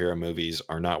these superhero movies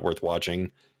are not worth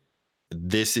watching,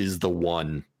 this is the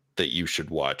one that you should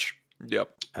watch. Yep.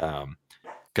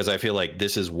 Because I feel like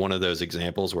this is one of those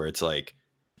examples where it's like,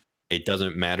 it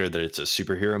doesn't matter that it's a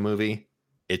superhero movie.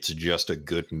 It's just a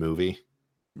good movie.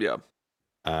 Yeah.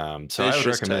 So I would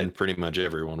recommend pretty much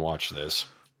everyone watch this.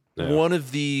 Yeah. One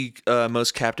of the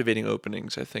most captivating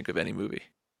openings, I think, of any movie.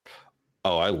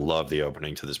 Oh, I love the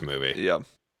opening to this movie. Yeah.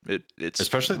 It's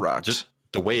especially rocks. Just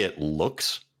the way it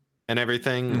looks and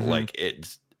everything. Mm-hmm. Like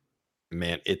it's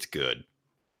good.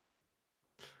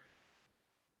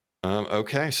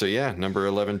 Okay, so yeah, number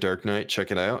 11, Dark Knight. Check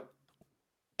it out.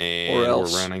 And we're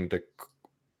running the.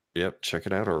 Yep, check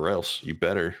it out, or else you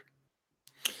better.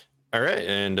 All right,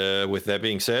 and with that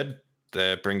being said,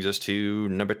 that brings us to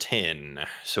number 10.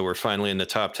 So we're finally in the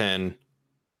top 10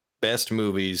 best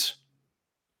movies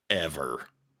ever.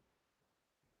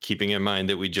 Keeping in mind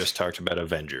that we just talked about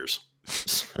Avengers.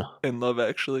 And Love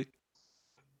Actually.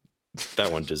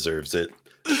 That one deserves it.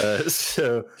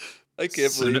 So I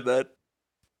can't believe that.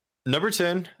 Number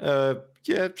 10,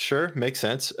 yeah, sure, makes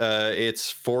sense.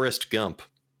 It's Forrest Gump.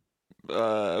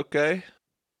 Okay.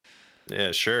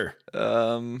 Yeah, sure.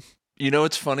 You know,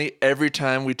 it's funny. Every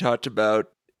time we talked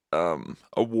about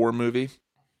a war movie,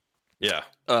 yeah,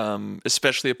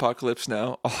 especially Apocalypse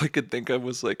Now, all I could think of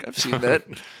was like, I've seen that.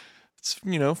 It's,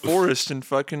 you know, Forrest and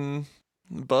fucking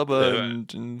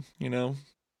Bubba and you know,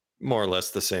 more or less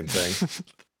the same thing.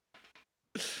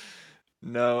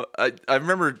 No, I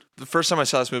remember the first time I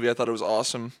saw this movie, I thought it was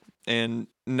awesome, and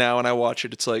now when I watch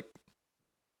it, it's like,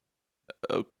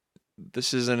 oh,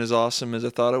 this isn't as awesome as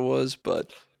I thought it was,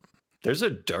 but there's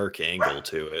a dark angle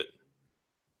to it.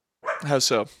 How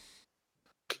so?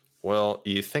 Well,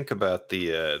 you think about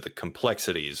the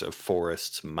complexities of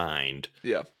Forrest's mind,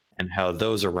 yeah, and how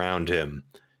those around him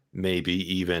may be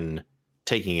even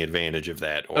taking advantage of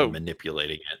that or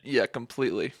manipulating it. Yeah,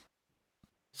 completely.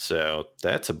 So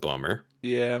that's a bummer.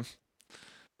 Yeah.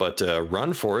 But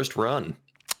run, Forrest, run.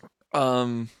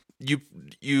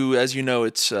 You as you know,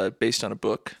 it's based on a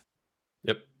book.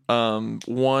 Yep.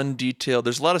 One detail,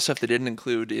 there's a lot of stuff they didn't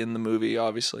include in the movie,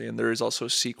 obviously, and there is also a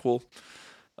sequel.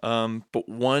 But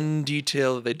one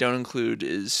detail that they don't include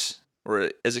is,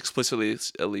 or as explicitly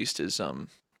at least, is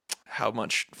how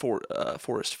much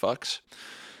Forrest fucks.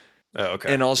 Oh,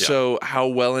 okay. And also how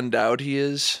well endowed he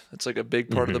is. It's like a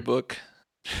big part of the book.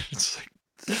 It's like,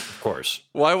 of course.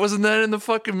 Why wasn't that in the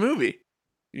fucking movie?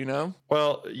 You know?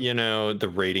 Well, you know, the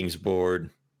ratings board,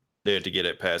 they had to get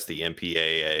it past the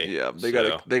MPAA. Yeah, they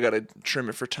gotta trim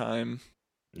it for time.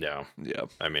 No. Yeah.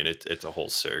 I mean, it's a whole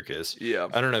circus. Yeah.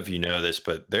 I don't know if you know this,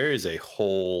 but there's like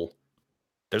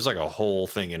a whole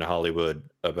thing in Hollywood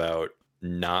about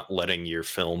not letting your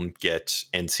film get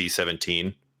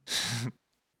NC-17.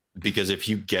 Because if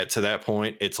you get to that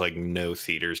point, it's like no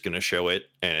theater's going to show it,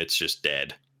 and it's just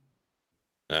dead.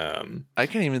 I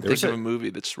can't even think of a movie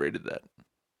that's rated that.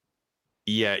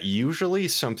 Yeah, usually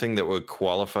something that would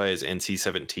qualify as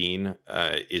NC-17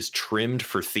 is trimmed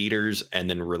for theaters and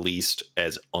then released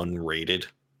as unrated.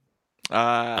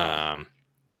 Yeah,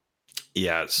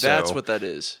 so that's what that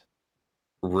is.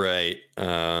 Right.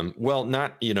 Well,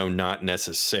 not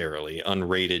necessarily.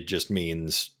 Unrated just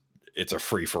means it's a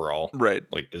free for all. Right.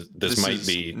 Like this might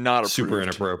be not super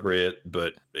inappropriate,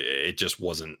 but it just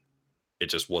wasn't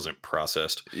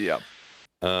processed. Yeah.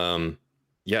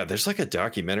 Yeah, there's like a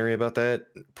documentary about that,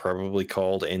 probably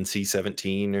called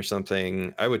NC-17 or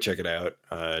something. I would check it out.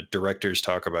 Directors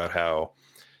talk about how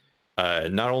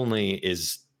not only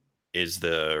is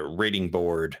the rating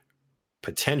board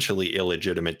potentially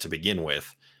illegitimate to begin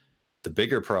with, the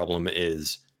bigger problem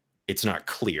is it's not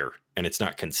clear and it's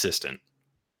not consistent.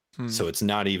 So it's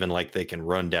not even like they can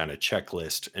run down a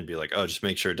checklist and be like, oh, just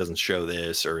make sure it doesn't show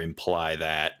this or imply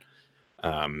that.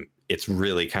 It's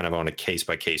really kind of on a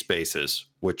case-by-case basis,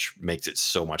 which makes it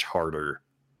so much harder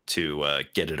to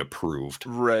get it approved.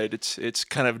 Right. It's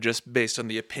kind of just based on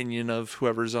the opinion of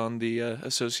whoever's on the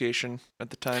association at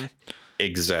the time.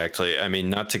 Exactly. I mean,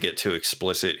 not to get too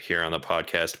explicit here on the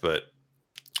podcast, but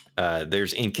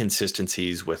there's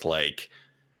inconsistencies with like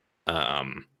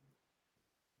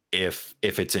if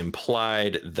it's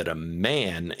implied that a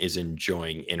man is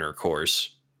enjoying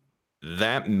intercourse,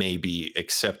 that may be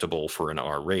acceptable for an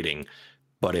R rating.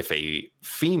 But if a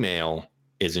female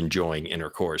is enjoying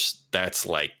intercourse, that's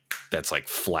like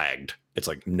flagged. It's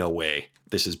like, no way.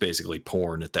 This is basically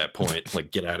porn at that point.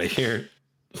 Like, get out of here.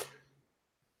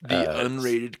 The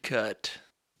unrated cut.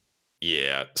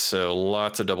 Yeah. So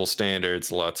lots of double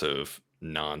standards, lots of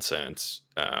nonsense.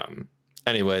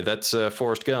 Anyway, that's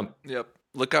Forrest Gump. Yep.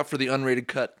 Look out for the unrated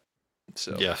cut.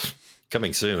 So yeah,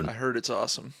 coming soon. I heard it's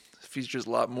awesome. It features a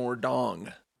lot more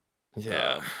dong.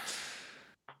 Yeah.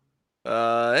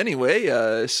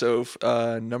 Anyway, so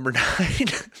number 9.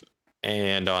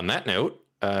 And on that note,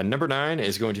 number 9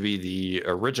 is going to be the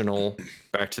original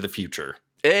Back to the Future.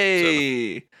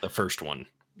 Hey, so the first one.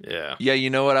 Yeah. Yeah, you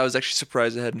know what? I was actually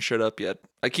surprised it hadn't showed up yet.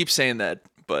 I keep saying that,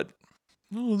 but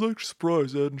I was actually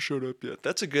surprised it hadn't showed up yet.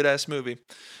 That's a good ass movie.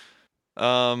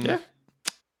 Yeah.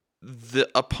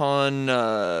 Upon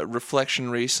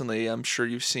reflection recently, I'm sure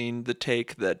you've seen the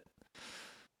take that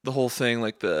the whole thing,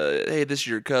 like hey, this is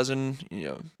your cousin,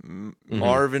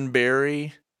 Marvin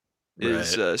Berry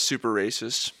is super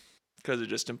racist because it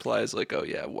just implies like, oh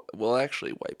yeah, well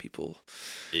actually white people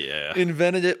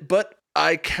invented it. But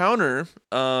I counter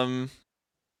that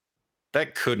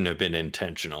couldn't have been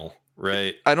intentional,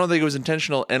 right? I don't think it was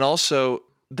intentional, and also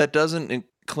that doesn't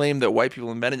claim that white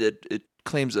people invented it. It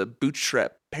claims a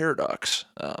bootstrap paradox.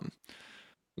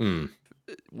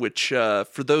 Which,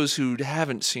 for those who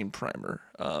haven't seen Primer,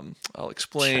 I'll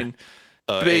explain.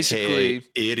 Basically, AKA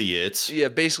idiots. Yeah,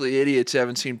 basically idiots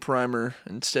haven't seen Primer.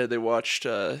 Instead, they watched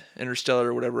Interstellar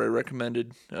or whatever I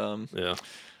recommended. Yeah.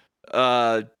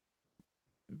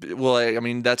 Well, I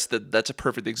mean that's a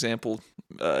perfect example.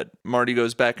 Marty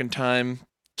goes back in time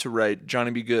to write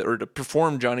Johnny Be Good or to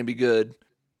perform Johnny Be Good,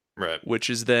 right? Which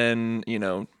is then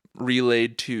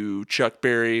relayed to Chuck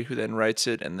Berry, who then writes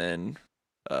it, and then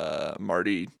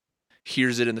Marty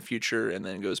hears it in the future and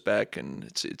then goes back, and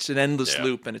it's an endless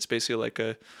loop, and it's basically like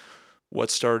a what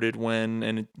started when,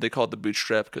 and they call it the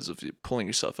bootstrap because of pulling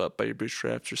yourself up by your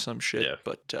bootstraps or some shit. Yeah,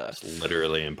 but it's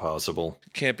literally impossible.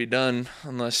 Can't be done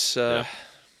unless Jo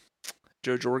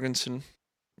Jorgensen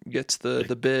gets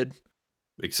the bid.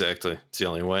 Exactly, it's the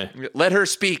only way. Let her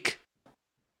speak.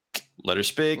 Let her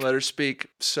speak. Let her speak.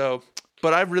 So,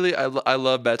 but I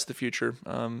love Back to the Future,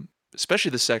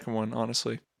 especially the second one,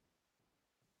 honestly.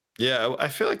 Yeah, I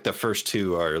feel like the first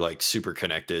two are like super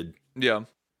connected. Yeah.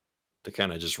 They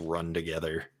kind of just run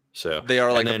together. So they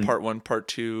are like a part 1, part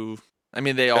 2. I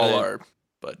mean, they all are,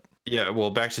 but yeah. Well,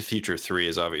 Back to the Future 3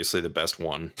 is obviously the best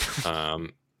one.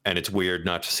 And it's weird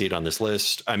not to see it on this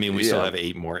list. I mean, we still have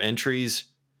 8 more entries.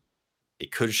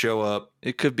 It could show up.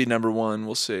 It could be number 1.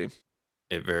 We'll see.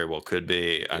 It very well could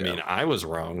be. I mean, I was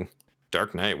wrong.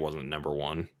 Dark Knight wasn't number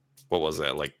 1. What was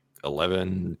that? Like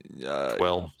 11, 12,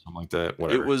 something like that.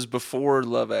 Whatever. It was before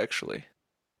Love Actually.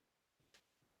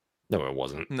 No, it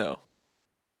wasn't. No.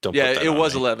 Don't. Yeah, it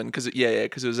was 11 because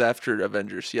it was after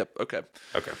Avengers. Yep. Okay.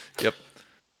 Yep.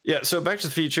 Yeah. So Back to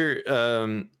the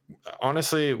Future.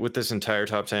 Honestly, with this entire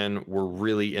top 10, we're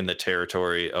really in the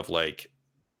territory of like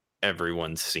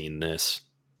everyone's seen this.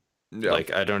 Yeah.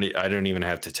 Like I don't even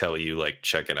have to tell you like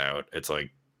check it out. It's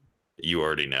like you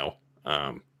already know.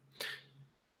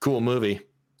 Cool movie.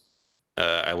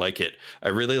 I like it. I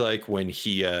really like when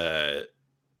he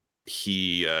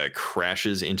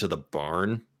crashes into the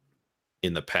barn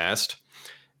in the past,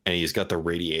 and he's got the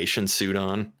radiation suit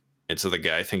on, and so the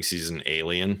guy thinks he's an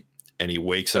alien, and he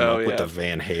wakes him up with the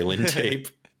Van Halen tape.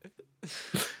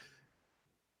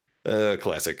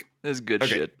 Classic. That's good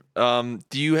shit. Do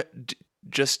you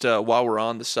just while we're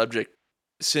on the subject,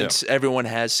 since everyone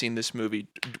has seen this movie,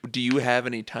 do you have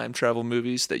any time travel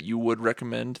movies that you would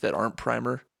recommend that aren't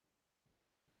Primer?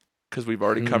 Because we've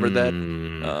already covered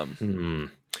that.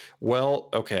 Well,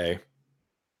 okay.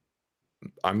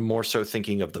 I'm more so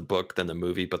thinking of the book than the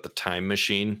movie, but The Time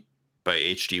Machine by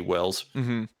H.G. Wells.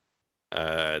 Mm-hmm.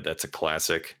 That's a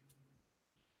classic.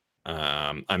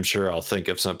 I'm sure I'll think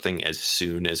of something as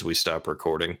soon as we stop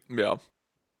recording. Yeah.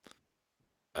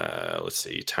 Let's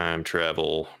see. Time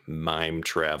travel, mime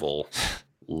travel,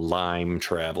 lime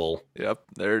travel. Yep,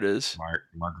 there it is.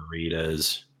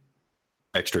 Margaritas,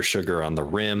 extra sugar on the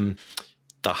rim,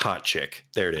 The Hot Chick.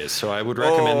 There it is. So I would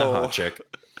recommend The Hot Chick.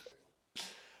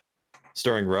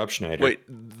 Starring Rob Schneider. Wait,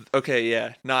 okay,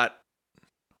 yeah. Not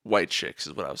White Chicks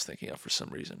is what I was thinking of for some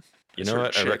reason. You know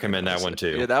what? I recommend that one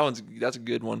too. Yeah, that's a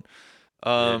good one.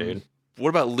 Dude. What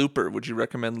about Looper? Would you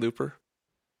recommend Looper?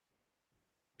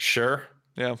 Sure.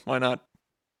 Yeah, why not?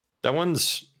 That one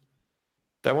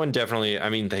definitely, I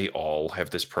mean, they all have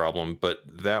this problem, but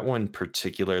that one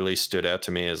particularly stood out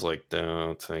to me as like,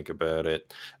 don't think about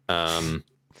it. Like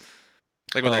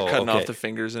when they're cutting off the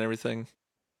fingers and everything.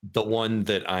 The one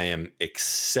that I am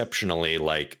exceptionally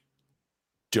like,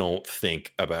 don't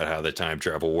think about how the time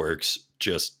travel works.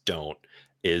 Just don't.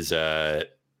 Is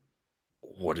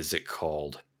what is it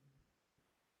called?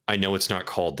 I know it's not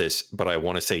called this, but I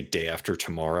want to say Day After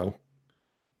Tomorrow.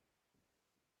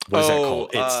 What is that called?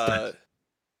 It's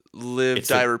Live,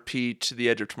 Die, Repeat, The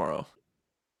Edge of Tomorrow.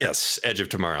 Yes, Edge of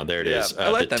Tomorrow. There it is. I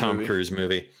like the Tom Cruise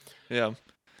movie. Yeah.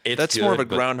 That's good, more of a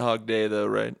Groundhog Day, though,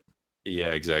 right? Yeah,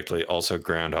 exactly. Also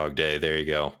Groundhog Day. There you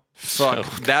go.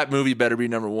 Fuck, that movie better be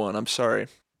number one. I'm sorry.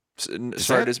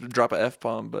 Sorry to drop a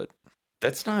F-bomb, but...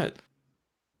 That's not...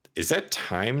 Is that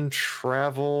time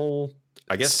travel?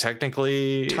 I guess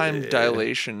technically... Time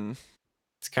dilation.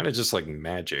 It's kind of just like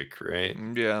magic, right?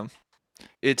 Yeah.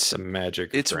 It's the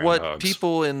magic. It's what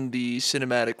people in the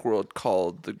cinematic world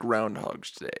called the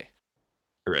Groundhog's Day.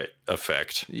 Right.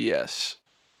 Effect. Yes.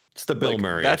 It's the Bill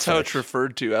Murray That's effect. how it's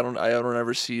referred to. I don't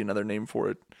ever see another name for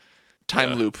it.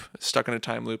 Time loop. Stuck in a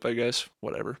time loop, I guess.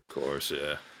 Whatever. Of course,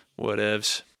 yeah.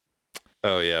 Whatevs.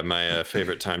 Oh, yeah. My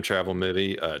favorite time travel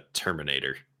movie,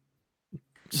 Terminator.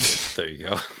 So, there you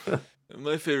go.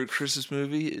 My favorite Christmas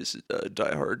movie is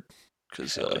Die Hard.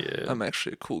 Because I'm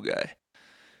actually a cool guy.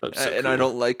 And cool. I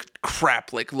don't like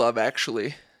crap like Love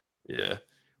Actually. Yeah.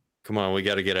 Come on, we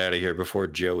got to get out of here before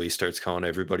Joey starts calling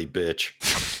everybody bitch.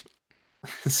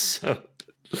 So,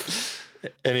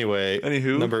 anyway,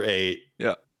 number 8.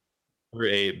 Yeah. Number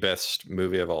 8, best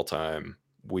movie of all time.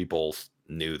 We both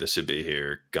knew this would be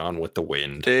here. Gone with the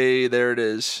Wind. Hey, there it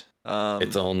is.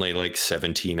 It's only like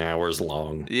 17 hours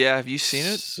long. Yeah, have you seen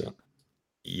it? So,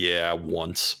 yeah,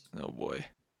 once. Oh boy.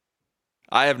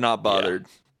 I have not bothered.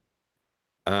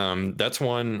 Yeah. That's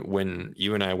one when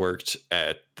you and I worked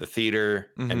at the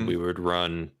theater and we would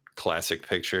run classic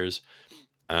pictures.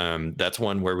 That's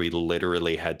one where we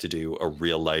literally had to do a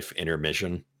real life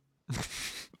intermission,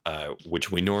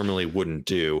 which we normally wouldn't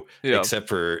do, except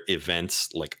for events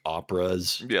like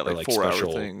operas. Yeah, like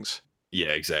 4-hour things. Yeah,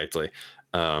 exactly.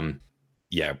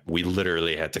 Yeah, we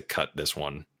literally had to cut this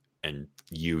one and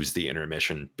use the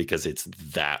intermission because it's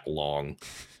that long.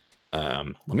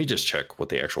 Let me just check what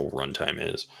the actual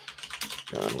runtime is.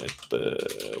 Gone with the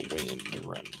Wind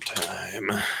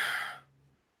runtime.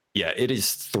 Yeah, it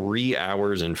is 3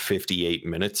 hours and 58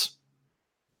 minutes.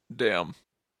 Damn.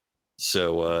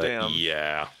 So,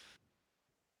 yeah.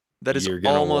 That is You're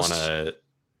going to want to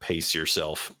pace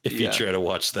yourself if you try to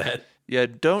watch that. Yeah,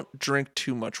 don't drink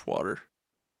too much water.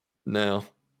 No.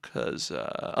 Because,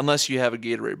 unless you have a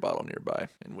Gatorade bottle nearby,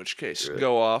 in which case,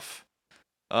 go off.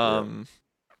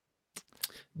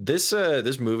 This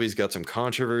movie's got some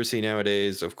controversy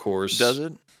nowadays, of course. Does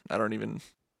it? I don't even...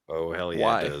 Oh, hell yeah,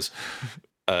 Why? It does.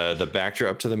 The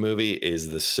backdrop to the movie is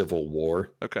the Civil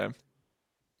War. Okay.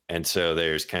 And so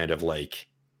there's kind of like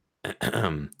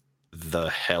the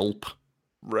help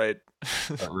right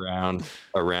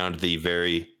around the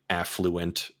very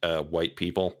affluent white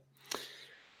people.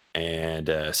 And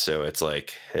so it's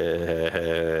like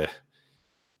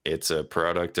it's a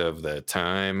product of the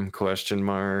time ?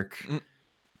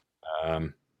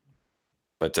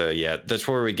 But yeah, that's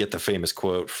where we get the famous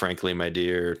quote, "Frankly, my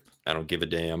dear, I don't give a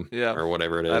damn," or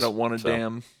whatever it is. I don't want a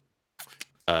damn.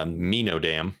 Me no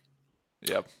damn.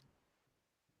 Yep.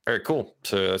 All right, cool.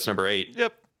 So that's number 8.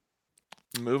 Yep.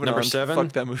 Moving number on. 7.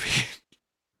 Fuck that movie.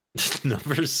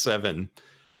 Number 7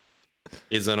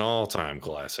 is an all-time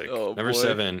classic. Oh, number boy.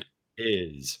 7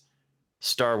 is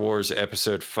Star Wars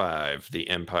Episode 5: The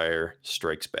Empire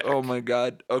Strikes Back. Oh my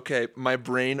god. Okay, my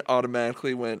brain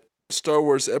automatically went Star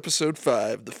Wars Episode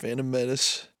 5: The Phantom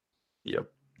Menace. Yep.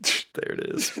 There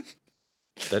it is.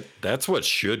 That's what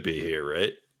should be here,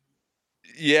 right?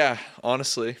 Yeah,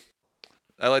 honestly.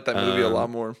 I like that movie a lot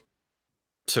more.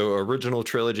 So original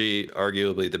trilogy,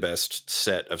 arguably the best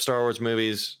set of Star Wars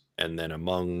movies, and then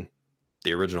among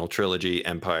the original trilogy,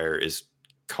 Empire is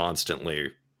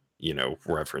constantly,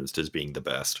 referenced as being the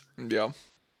best. Yeah.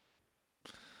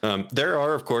 There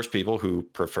are, of course, people who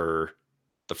prefer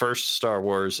the first Star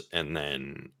Wars and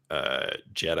then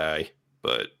Jedi,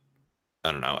 but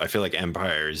I don't know. I feel like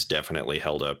Empire is definitely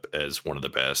held up as one of the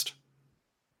best.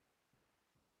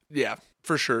 Yeah,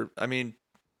 for sure. I mean,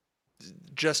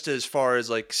 just as far as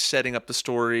like setting up the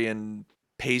story and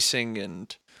pacing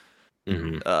and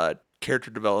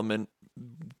character development,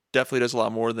 definitely does a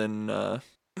lot more than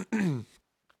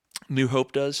New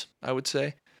Hope does, I would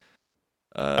say.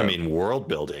 I mean, world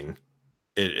building,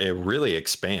 it really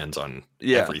expands on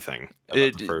everything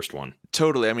about the first one.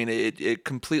 Totally. I mean, it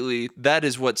completely, that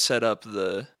is what set up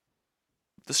the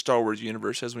Star Wars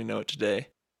universe as we know it today.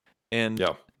 And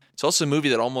it's also a movie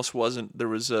that almost wasn't, there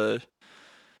was a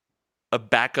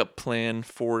backup plan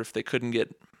for if they couldn't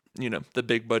get, the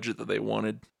big budget that they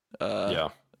wanted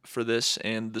for this.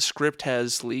 And the script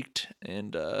has leaked,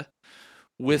 and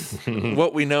with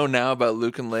what we know now about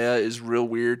Luke and Leia is real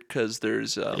weird, because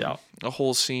there's a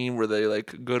whole scene where they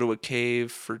like go to a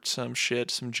cave for some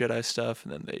Jedi stuff,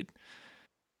 and then they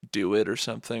do it or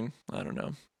something. I don't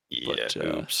know. Yeah,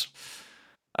 oops.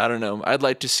 I don't know. I'd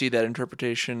like to see that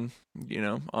interpretation,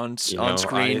 on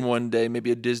screen one day,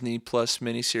 maybe a Disney Plus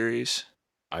miniseries.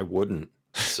 I wouldn't.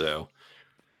 So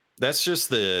that's just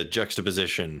the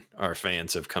juxtaposition our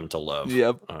fans have come to love.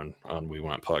 Yep. On We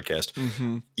Want Podcast.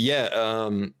 Mm-hmm. Yeah.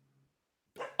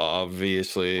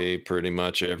 Obviously, pretty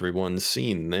much everyone's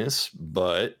seen this,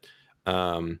 but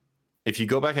if you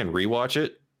go back and rewatch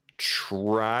it,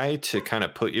 try to kind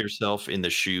of put yourself in the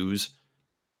shoes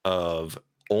of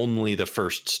only the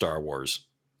first Star Wars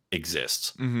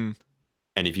exists. Mm-hmm.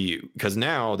 And because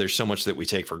now there's so much that we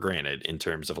take for granted in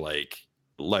terms of like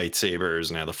lightsabers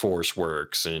and how the Force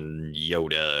works and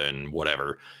Yoda and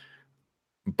whatever.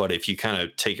 But if you kind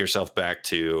of take yourself back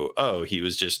to, he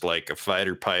was just like a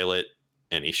fighter pilot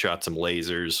and he shot some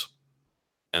lasers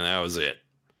and that was it.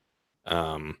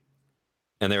 And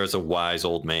there was a wise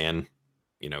old man,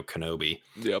 Kenobi.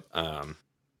 Yep.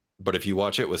 But if you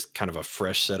watch it with kind of a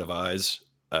fresh set of eyes,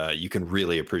 you can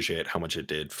really appreciate how much it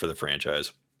did for the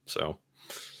franchise. So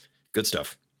good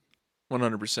stuff.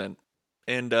 100%.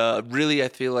 And really, I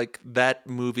feel like that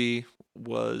movie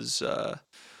was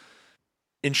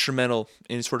instrumental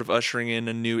in sort of ushering in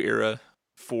a new era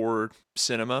for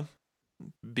cinema.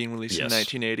 Being released in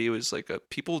 1980, it was like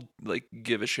people like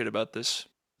give a shit about this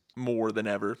more than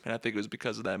ever, and I think it was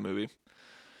because of that movie.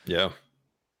 Yeah,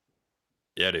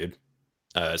 dude.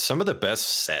 Some of the best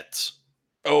sets.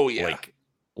 Oh yeah,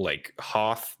 like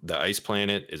Hoth, the ice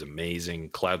planet is amazing.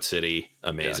 Cloud City,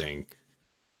 amazing.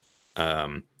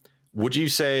 Yeah. What do you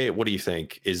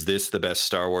think? Is this the best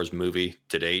Star Wars movie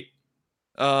to date?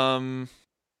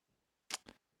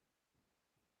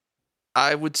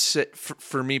 I would say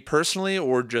for me personally,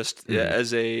 or just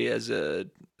as a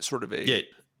sort of a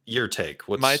your take.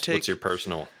 My take. What's your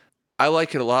personal? I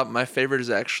like it a lot. My favorite is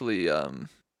actually the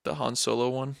Han Solo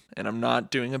one, and I'm not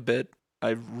doing a bit.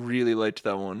 I really liked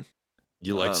that one.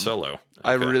 You liked Solo? Okay.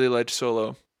 I really liked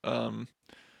Solo.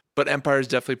 But Empire is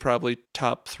definitely probably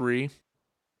top 3.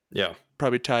 Yeah,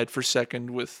 probably tied for second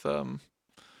with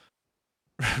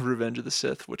Revenge of the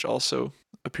Sith, which also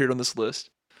appeared on this list.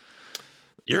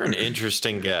 You're an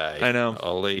interesting guy. I know.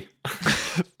 Ollie.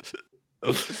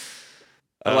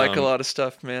 I like a lot of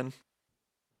stuff, man.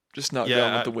 Just not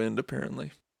going with the wind,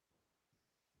 apparently.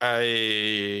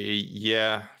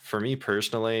 For me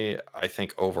personally, I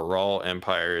think overall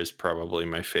Empire is probably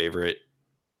my favorite,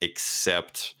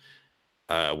 except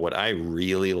what I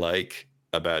really like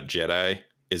about Jedi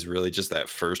is really just that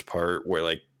first part where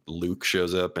like Luke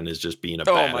shows up and is just being a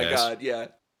badass. Oh my god, yeah.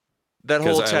 That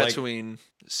whole Tatooine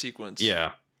sequence.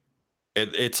 Yeah.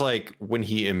 It's like when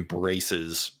he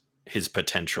embraces his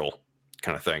potential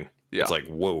kind of thing. Yeah. It's like,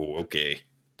 whoa, okay.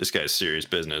 This guy's serious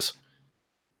business.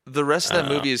 The rest of that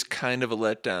movie is kind of a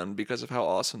letdown because of how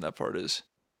awesome that part is.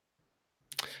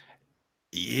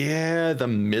 Yeah, the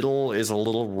middle is a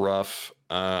little rough.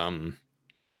 The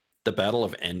Battle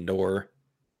of Endor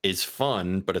is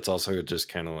fun, but it's also just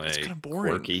kind of like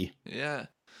quirky. Yeah.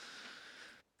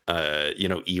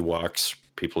 Ewoks,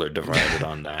 people are divided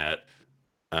on that.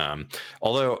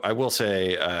 Although I will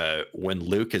say, when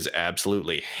Luke is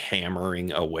absolutely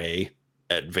hammering away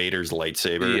at Vader's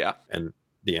lightsaber, and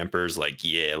the Emperor's like,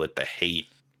 "Yeah, let the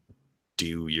hate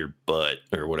do your butt,"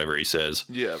 or whatever he says.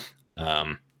 Yeah.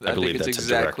 I believe that's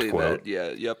exactly a direct quote. That. Yeah.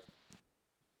 Yep.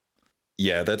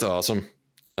 Yeah, that's awesome.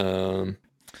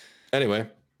 Anyway,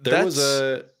 there's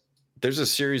a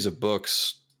series of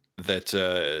books that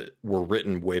were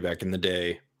written way back in the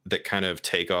day that kind of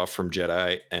take off from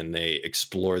Jedi, and they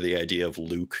explore the idea of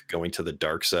Luke going to the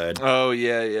dark side. Oh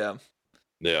yeah.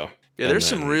 Yeah. There's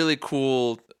some really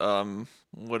cool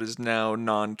what is now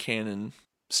non-canon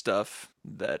stuff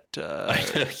that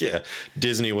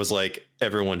Disney was like,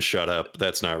 everyone shut up,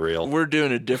 that's not real. We're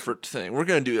doing a different thing. We're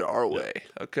gonna do it our way.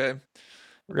 Okay,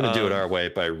 we're gonna do it our way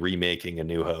by remaking A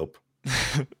New Hope.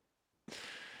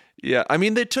 Yeah, I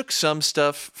mean, they took some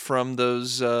stuff from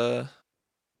those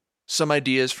some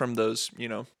ideas from those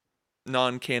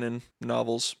non-canon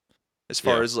novels, as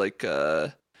far as like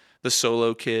the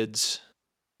Solo kids,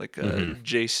 like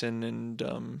Jason and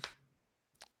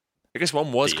I guess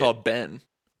one was called Ben.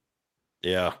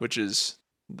 Yeah. Which is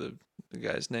the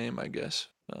guy's name, I guess.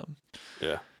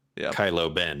 Yeah.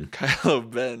 Kylo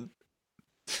Ben.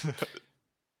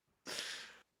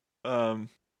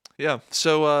 Yeah.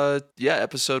 So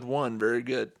episode 1, very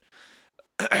good.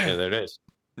 Yeah, there it is.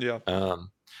 Yeah.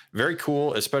 Very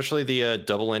cool, especially the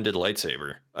double-ended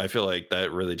lightsaber. I feel like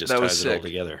that really just ties it all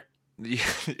together. Yeah,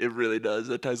 it really does.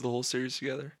 That ties the whole series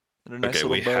together in a nice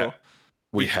little bow.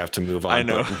 We have to move on. I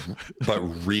know. But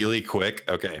really quick,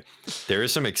 okay. There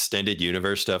is some extended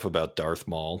universe stuff about Darth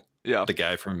Maul Yeah. The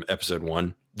guy from episode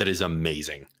 1, that is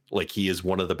amazing. Like, he is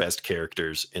one of the best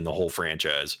characters in the whole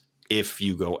franchise if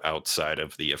you go outside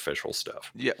of the official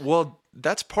stuff. Yeah, well,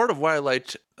 that's part of why I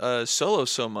liked Solo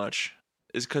so much,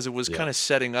 is because it was kind of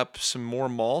setting up some more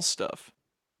Maul stuff.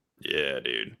 Yeah,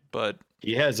 dude. But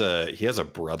he has a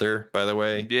brother, by the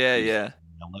way. Yeah, yeah.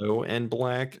 Yellow and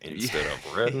black instead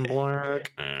of red and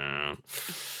black. I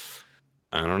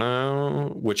don't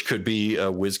know, which could be a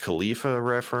Wiz Khalifa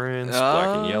reference,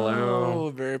 black and yellow. Oh,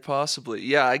 very possibly.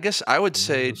 Yeah, I guess I would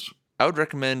say I would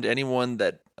recommend anyone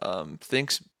that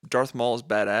thinks Darth Maul is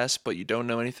badass, but you don't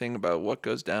know anything about what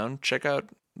goes down, check out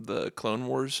the Clone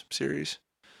Wars series.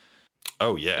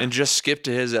 Oh, yeah. And just skip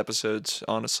to his episodes,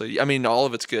 honestly. I mean, all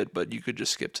of it's good, but you could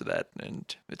just skip to that,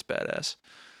 and it's badass.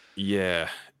 Yeah.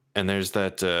 And there's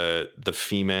that, the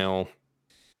female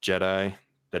Jedi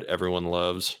that everyone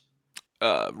loves.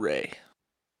 Rey.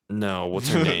 No, what's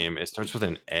her name? It starts with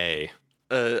an A.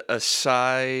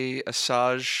 Asajj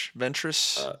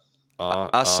Ventress?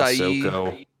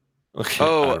 Asai. Okay,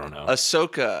 I don't know.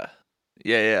 Ahsoka.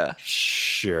 Yeah.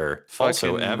 Sure.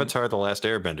 Also, Avatar: The Last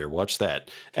Airbender. Watch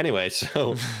that. Anyway,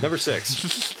 so number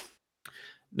 6.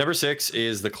 Number 6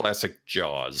 is the classic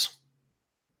Jaws.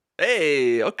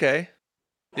 Hey, okay.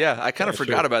 Yeah, I kind of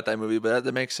forgot about that movie, but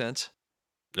that makes sense.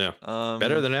 Yeah.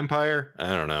 Better than Empire?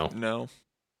 I don't know. No.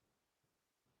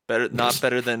 Not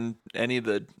better than any of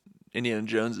the Indiana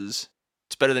Joneses.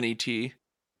 It's better than E.T.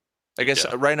 I guess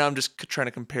right now I'm just trying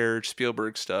to compare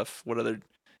Spielberg stuff. What other...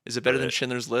 Is it better than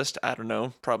Schindler's List? I don't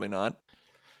know. Probably not.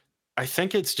 I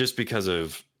think it's just because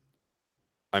of...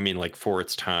 I mean, like, for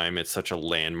its time, it's such a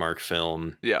landmark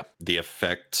film. Yeah. The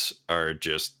effects are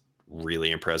just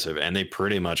really impressive, and they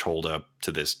pretty much hold up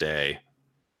to this day.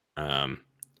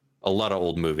 A lot of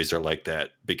old movies are like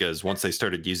that because once they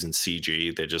started using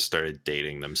CG, they just started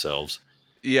dating themselves.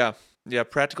 Yeah. Yeah,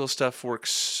 practical stuff works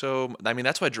so... I mean,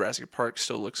 that's why Jurassic Park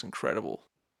still looks incredible.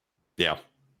 Yeah.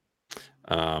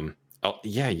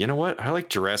 Yeah, you know what? I like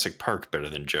Jurassic Park better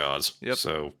than Jaws. Yep.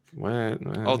 So, what?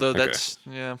 Although that's,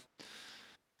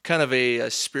 kind of a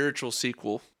spiritual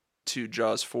sequel to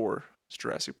Jaws 4. It's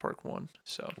Jurassic Park 1.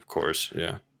 So. Of course,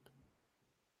 yeah.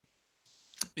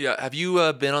 Yeah, have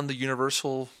you been on the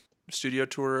Universal Studio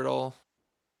Tour at all?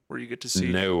 Where you get to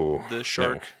see the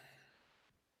shark?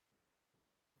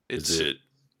 No.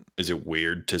 Is it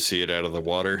weird to see it out of the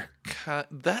water?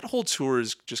 That whole tour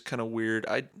is just kind of weird.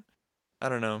 I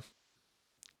don't know.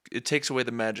 It takes away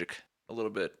the magic a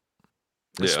little bit,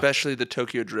 especially the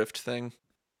Tokyo Drift thing.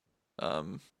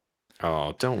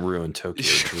 Oh, don't ruin Tokyo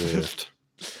Drift.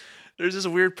 There's this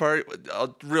weird part.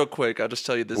 Real quick, I'll just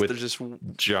tell you this. With there's this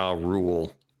Ja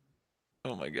Rule.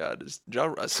 Oh my God!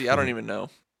 See, I don't even know.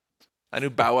 I knew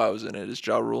Bow Wow was in it. Is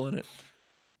Ja Rule in it?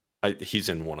 He's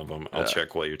in one of them. I'll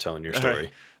check while you're telling your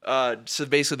story. So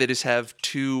basically, they just have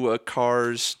two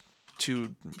cars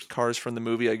from the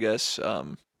movie, I guess,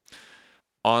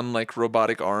 on like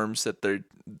robotic arms that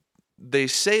they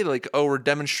say like, oh, we're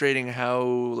demonstrating how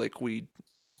like we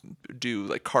do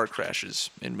like car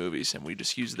crashes in movies, and we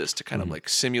just use this to kind of like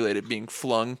simulate it being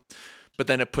flung. But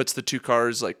then it puts the two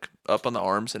cars like up on the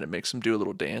arms, and it makes them do a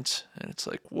little dance, and it's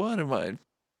like, what am I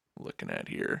looking at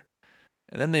here?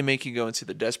 And then they make you go and see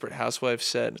the Desperate Housewives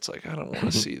set. And it's like, I don't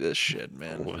want to see this shit,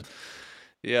 man. What?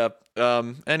 Yeah.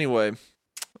 Anyway.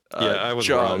 I was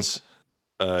Jaws.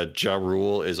 Wrong. Ja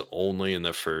Rule is only in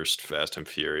the first Fast and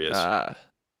Furious.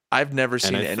 I've never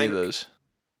seen any of those.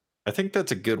 I think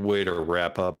that's a good way to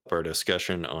wrap up our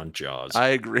discussion on Jaws. I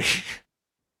agree.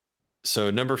 So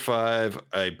number 5,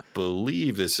 I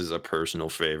believe this is a personal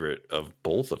favorite of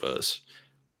both of us.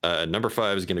 Number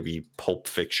 5 is going to be Pulp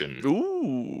Fiction.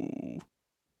 Ooh.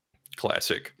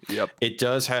 Classic. Yep. It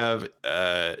does have,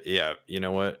 you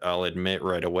know what? I'll admit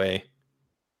right away,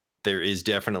 there is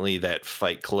definitely that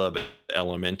Fight Club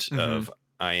element of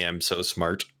I am so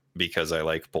smart because I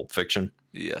like Pulp Fiction.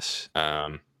 Yes.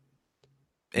 And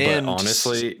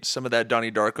honestly, some of that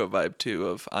Donnie Darko vibe too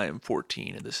of I am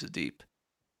 14 and this is deep.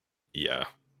 Yeah.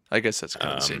 I guess that's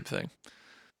kind of the same thing.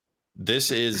 This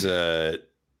is,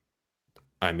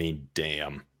 I mean,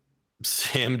 damn.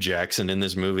 Sam Jackson in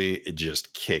this movie, it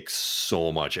just kicks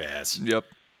so much ass. Yep.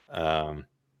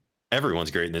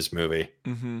 Everyone's great in this movie.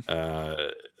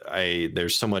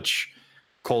 There's so much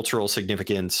cultural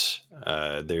significance.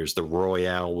 There's the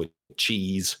Royale with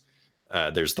cheese.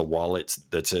 There's the wallet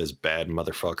that says "bad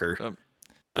motherfucker."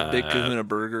 The Big Kahuna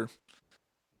Burger.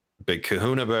 Big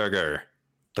Kahuna Burger,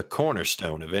 the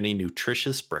cornerstone of any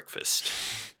nutritious breakfast.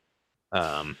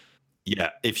 Yeah,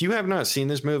 if you have not seen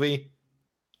this movie,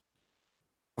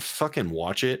 fucking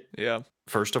watch it. Yeah.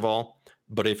 First of all,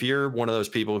 But if you're one of those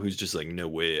people who's just like, no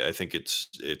way, I think it's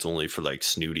only for like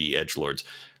snooty edgelords,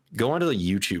 go onto the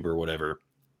YouTube or whatever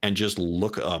and just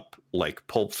look up like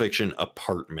Pulp Fiction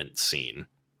apartment scene.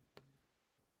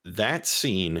 That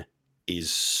scene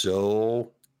is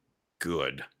so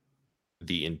good.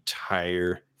 The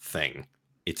entire thing.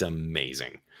 It's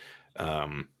amazing.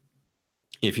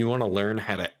 If you want to learn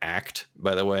how to act,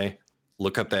 by the way,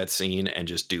 look up that scene and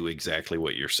just do exactly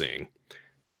what you're seeing.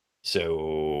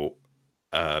 So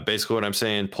basically what I'm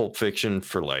saying, Pulp Fiction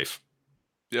for life.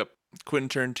 Yep. Quentin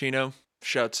Tarantino,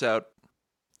 shouts out.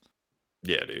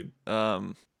 Yeah, dude.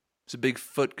 He's a big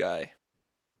foot guy.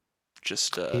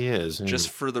 Just he is. Just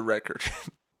for the record.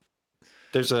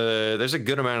 There's a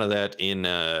good amount of that in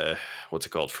what's it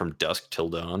called? From Dusk Till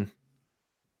Dawn.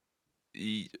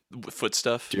 Foot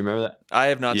stuff. Do you remember that? I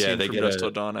have not seen From Dusk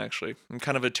Till Dawn, actually. I'm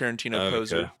kind of a Tarantino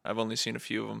poser. Okay. I've only seen a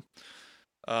few of them.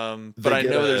 But I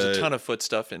know there's a ton of foot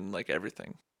stuff in like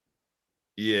everything.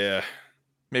 Yeah.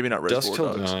 Maybe not Reservoir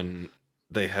Dogs. Dusk Till Dawn,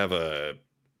 they have a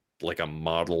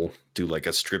model do like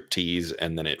a striptease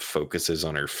and then it focuses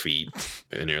on her feet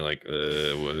and you're like, what?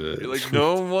 You're like,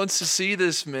 no one wants to see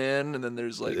this, man. And then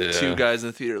there's like two guys in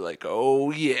the theater like,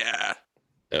 oh yeah.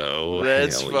 Oh,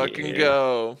 let's fucking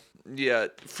go. Yeah.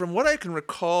 From what I can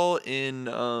recall in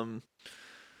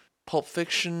Pulp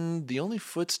Fiction, the only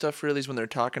foot stuff really is when they're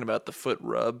talking about the foot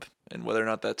rub and whether or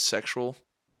not that's sexual.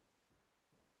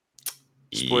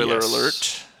 Spoiler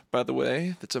alert. By the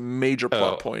way, that's a major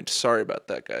plot point. Sorry about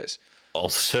that, guys.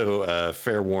 Also,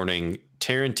 fair warning,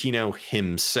 Tarantino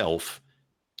himself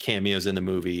cameos in the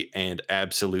movie and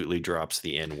absolutely drops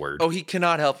the N-word. Oh, he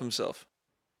cannot help himself.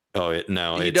 Oh,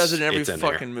 no. He does it in every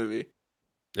fucking movie.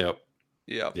 Yep.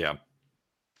 Yeah. Yeah.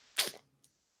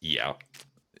 Yeah,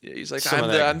 he's like, I'm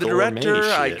the director.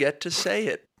 I get to say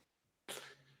it.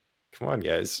 Come on,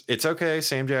 guys. It's okay,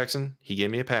 Sam Jackson. He gave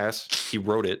me a pass. He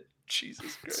wrote it.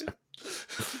 Jesus Christ.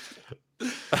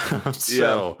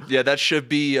 Yeah, that should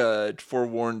be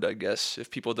forewarned, I guess,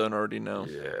 if people don't already know.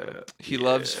 Yeah. He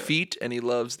loves feet and he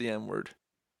loves the M-word.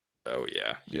 Oh,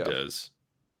 yeah, he does.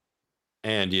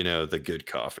 And, the good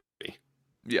coffee.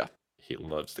 Yeah. He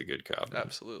loves the good coffee.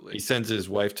 Absolutely. He sends his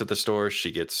wife to the store.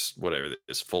 She gets whatever,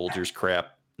 this Folgers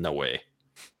crap. No way.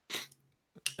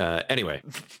 Anyway,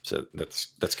 so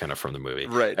that's kind of from the movie.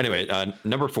 Right. Anyway,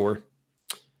 number 4.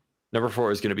 Number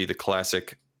 4 is going to be the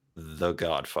classic The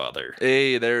Godfather.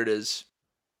 Hey, there it is.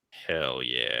 Hell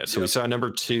yeah. So we saw number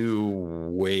 2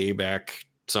 way back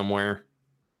somewhere.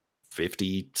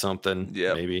 50 something,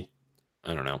 maybe.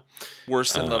 I don't know.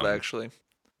 Worse Than Love, actually.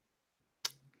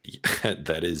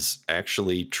 That is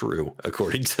actually true,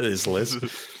 according to this list.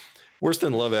 Worse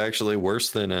Than Love, actually.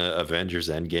 Worse than Avengers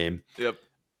Endgame. Yep.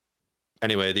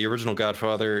 Anyway, the original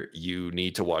Godfather, you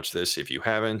need to watch this if you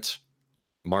haven't.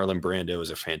 Marlon Brando is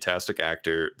a fantastic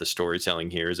actor. The storytelling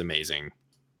here is amazing.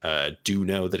 Do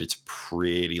know that it's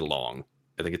pretty long.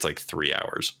 I think it's like 3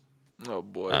 hours. Oh,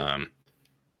 boy.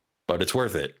 But it's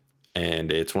worth it.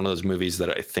 And it's one of those movies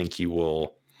that I think you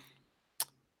will...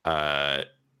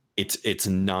 It's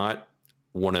not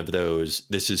one of those,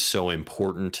 this is so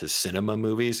important to cinema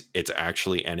movies. It's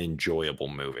actually an enjoyable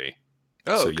movie.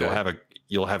 Oh, so okay.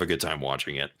 you'll have a good time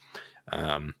watching it.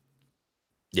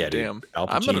 Yeah, damn. Dude, Al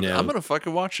Pacino, I'm gonna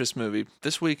fucking watch this movie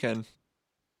this weekend.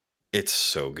 It's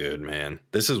so good, man.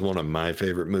 This is one of my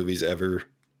favorite movies ever,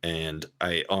 and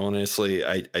I honestly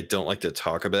I don't like to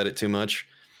talk about it too much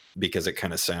because it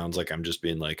kind of sounds like I'm just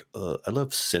being like, I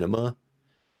love cinema,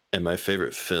 and my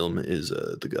favorite film is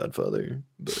The Godfather.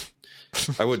 But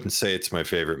I wouldn't say it's my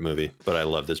favorite movie, but I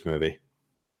love this movie.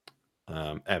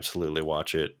 Absolutely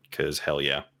watch it because hell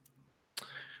yeah.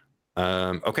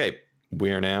 Okay.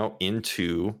 We are now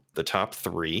into the top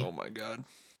 3. Oh my God.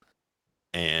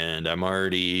 And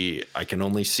I can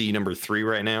only see number 3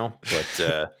 right now,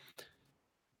 but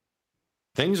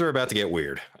things are about to get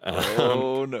weird.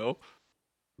 Oh no.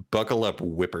 Buckle up,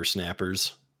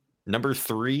 whippersnappers. Number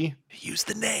 3. Use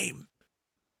the name.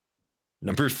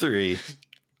 Number 3.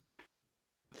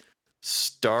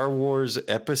 Star Wars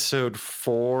Episode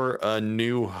 4, A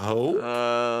New Hope.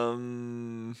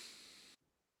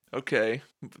 Okay.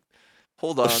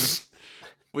 Hold on.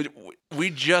 we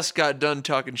just got done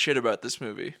talking shit about this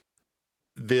movie.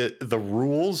 The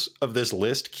rules of this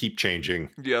list keep changing.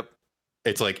 Yep.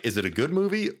 It's like, is it a good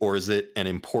movie or is it an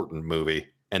important movie?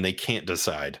 And they can't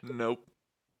decide. Nope.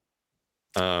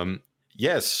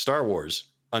 Yes, Star Wars,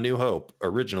 A New Hope,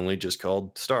 originally just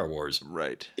called Star Wars.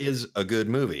 Right. Is a good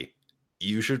movie.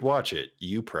 You should watch it.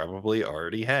 You probably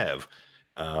already have.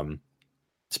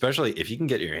 Especially if you can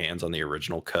get your hands on the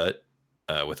original cut.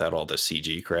 Without all the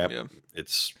CG crap,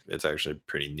 it's actually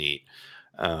pretty neat.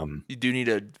 You do need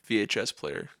a VHS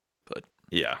player, but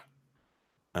yeah.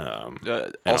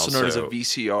 Also known as a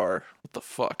VCR. What the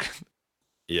fuck?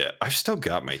 Yeah, I've still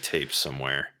got my tapes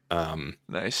somewhere.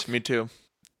 Nice, me too.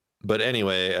 But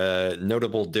anyway,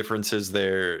 notable differences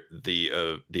there. The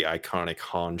iconic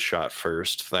Han shot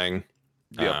first thing.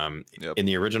 Yep. In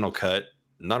the original cut,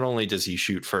 not only does he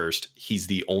shoot first, he's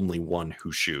the only one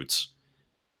who shoots.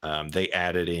 They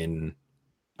added in,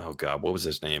 oh god, what was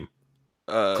his name?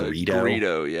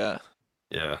 Greedo, yeah.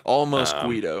 Yeah. Almost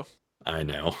Guido. I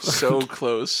know. So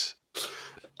close.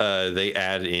 They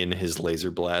add in his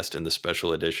laser blast in the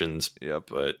special editions. Yep.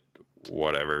 But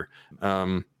whatever.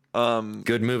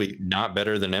 Good movie. Not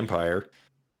better than Empire.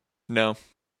 No.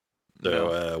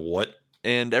 So what?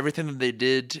 And everything that they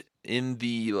did in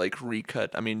the like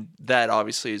recut, I mean, that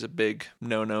obviously is a big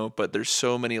no-no, but there's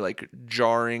so many like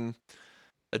jarring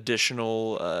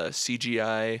additional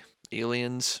CGI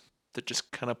aliens that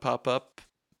just kind of pop up,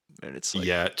 and it's like,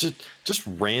 yeah, just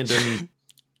random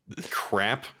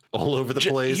crap all over the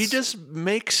place. He just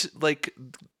makes like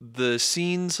the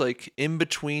scenes, like in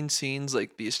between scenes,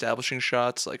 like the establishing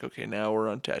shots, like, okay, now we're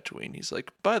on Tatooine. He's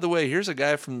like, by the way, here's a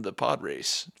guy from the pod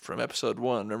race from episode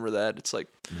 1. Remember that? It's like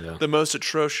the most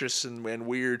atrocious and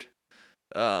weird.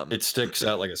 It sticks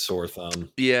out like a sore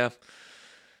thumb. Yeah.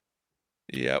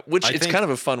 Yeah, which it's kind of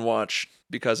a fun watch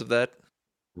because of that.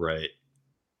 Right.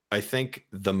 I think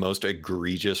the most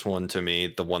egregious one to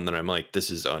me, the one that I'm like,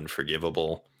 this is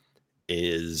unforgivable,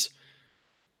 is,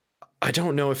 I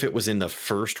don't know if it was in the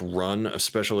first run of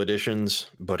special editions,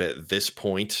 but at this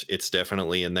point, it's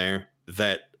definitely in there.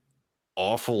 That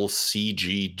awful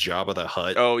CG Jabba the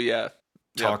Hutt. Oh, yeah.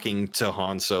 Talking to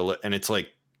Han Solo. And it's like,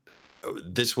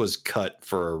 this was cut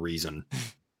for a reason.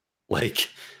 Like,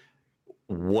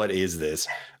 what is this?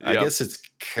 I guess it's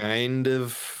kind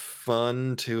of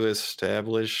fun to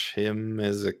establish him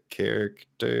as a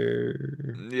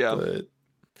character. Yeah. But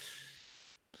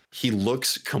he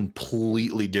looks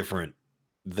completely different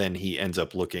than he ends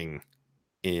up looking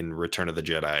in Return of the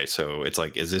Jedi. So it's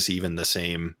like, is this even the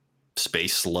same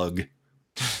space slug?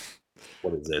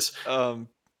 What is this?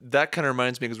 That kind of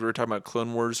reminds me, because we were talking about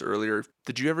Clone Wars earlier.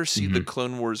 Did you ever see the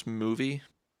Clone Wars movie?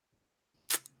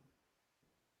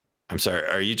 I'm sorry,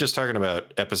 are you just talking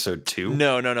about episode 2?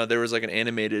 No. There was like an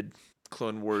animated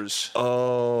Clone Wars.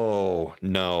 Oh,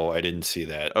 no, I didn't see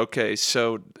that. Okay,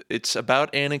 so it's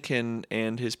about Anakin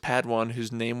and his Padawan,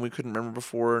 whose name we couldn't remember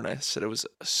before, and I said it was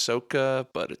Ahsoka,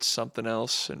 but it's something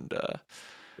else. And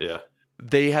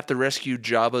they have to rescue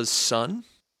Jabba's son,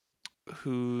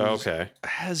 who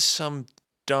has some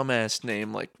dumbass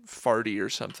name like Farty or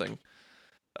something.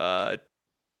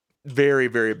 Very,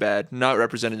 very bad. Not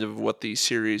representative of what the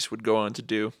series would go on to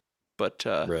do. But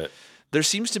there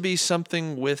seems to be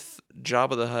something with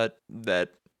Jabba the Hutt that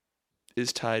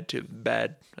is tied to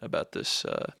bad about this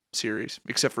series,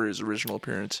 except for his original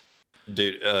appearance.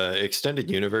 Dude,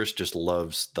 Extended Universe just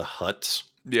loves the Hutts.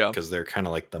 Yeah. Because they're kind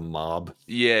of like the mob.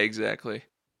 Yeah, exactly.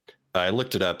 I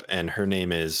looked it up, and her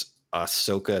name is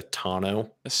Ahsoka Tano.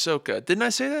 Ahsoka. Didn't I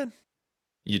say that?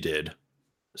 You did.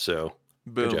 So,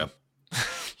 boom. Good job.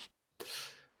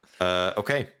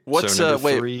 Okay. What's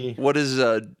wait? What is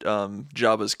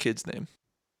Jabba's kid's name?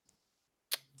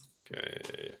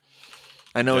 Okay.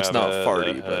 I know Jabba, it's not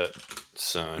Farty, but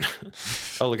son.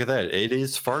 Oh, look at that! It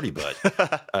is Farty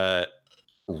Butt.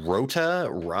 Rota,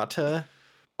 Rotta.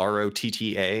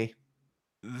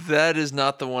 That is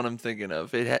not the one I'm thinking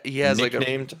of. He has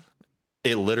nicknamed, like a.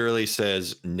 It literally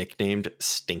says nicknamed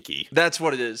Stinky. That's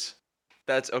what it is.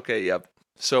 That's okay. Yep.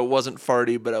 So it wasn't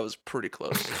Farty, but I was pretty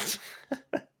close.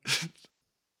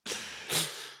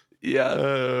 Yeah.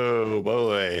 Oh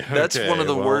boy. That's one of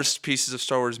the worst pieces of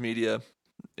Star Wars media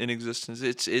in existence.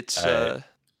 It's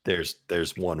there's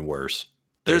one worse.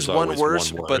 There's one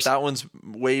worse, but that one's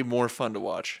way more fun to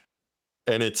watch.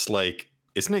 And it's like,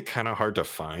 isn't it kind of hard to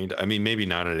find? I mean, maybe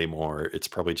not anymore. It's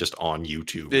probably just on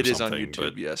YouTube. It is on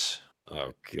YouTube, yes.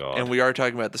 Oh god. And we are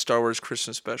talking about the Star Wars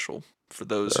Christmas special, for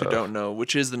those who don't know,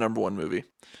 which is the #1 movie.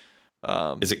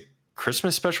 Is it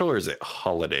Christmas special or is it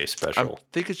holiday special? I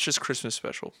think it's just Christmas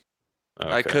special.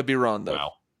 Okay. I could be wrong though.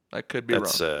 Wow. I could be wrong.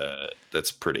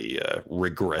 That's pretty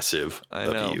regressive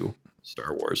of you,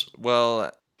 Star Wars.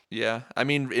 Well, yeah. I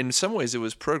mean, in some ways it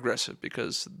was progressive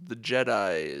because the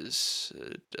Jedi is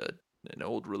an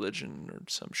old religion or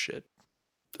some shit.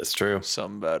 That's true.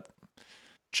 Something about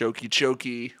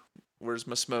chokey. Where's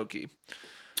my smoky?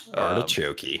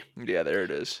 Artichokey. Yeah, there it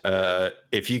is.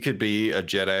 If you could be a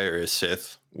Jedi or a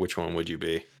Sith, which one would you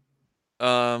be?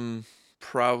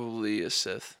 Probably a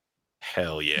Sith.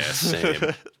 Hell yeah,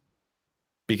 same.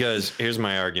 Because here's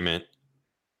my argument.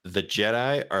 The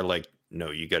Jedi are like no,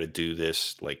 you got to do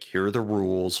this. Like, here are the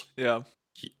rules. Yeah.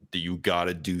 You got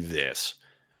to do this.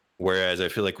 Whereas I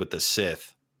feel like with the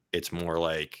Sith, it's more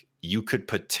like you could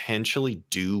potentially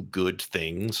do good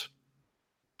things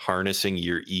harnessing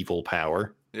your evil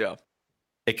power. Yeah.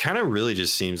 It kind of really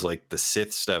just seems like the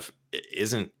Sith stuff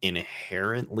isn't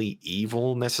inherently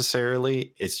evil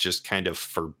necessarily. It's just kind of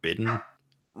forbidden.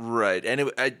 Right.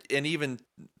 And even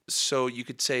so, you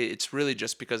could say it's really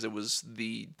just because it was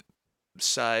the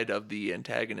side of the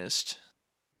antagonist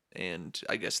and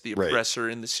I guess the oppressor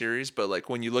in the series. But like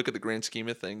when you look at the grand scheme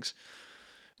of things,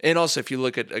 and also if you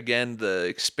look at, again, the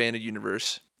expanded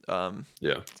universe,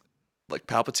 like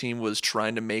Palpatine was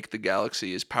trying to make the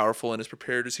galaxy as powerful and as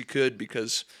prepared as he could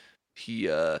because he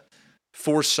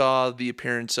foresaw the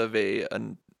appearance of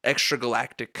an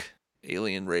extragalactic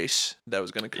alien race that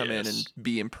was going to come in and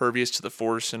be impervious to the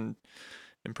Force and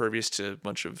impervious to a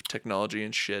bunch of technology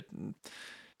and shit. And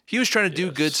he was trying to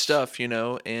do good stuff,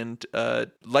 and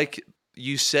like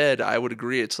you said, I would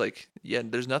agree. It's like, yeah,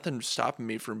 there's nothing stopping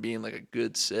me from being like a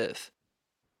good Sith,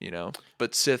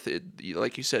 but Sith,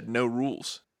 like you said, no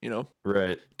rules.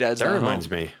 Right. Dad's that reminds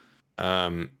me.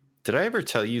 Did I ever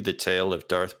tell you the tale of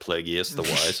Darth Plagueis the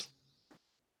Wise?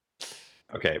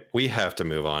 Okay, we have to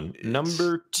move on.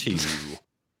 Number two,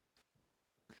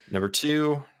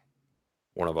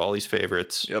 one of Ollie's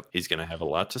favorites. Yep. He's going to have a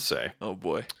lot to say. Oh,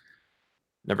 boy.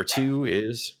 Number 2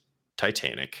 is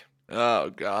Titanic. Oh,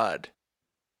 God.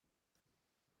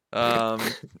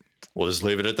 We'll just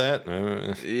leave it at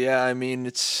that. Yeah, I mean,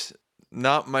 it's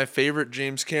not my favorite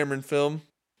James Cameron film.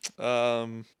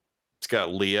 It's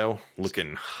got Leo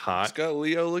looking hot.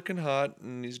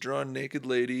 And he's drawing naked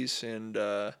ladies and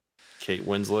Kate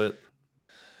Winslet.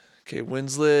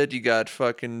 You got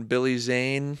fucking Billy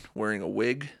Zane wearing a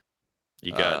wig.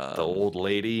 You got the old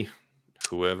lady,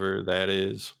 whoever that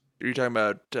is. Are you talking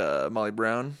about Molly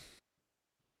Brown?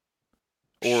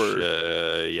 Or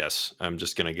yes, I'm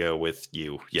just gonna go with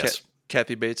you. Yes,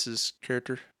 Kathy Bates's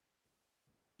character.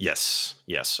 Yes.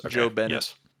 Okay. Joe Bennett.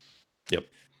 Yes. Yep.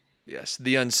 Yes,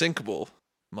 the unsinkable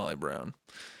Molly Brown.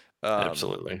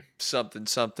 Absolutely.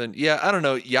 Something. Yeah, I don't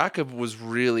know. Jakob was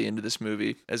really into this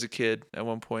movie as a kid. At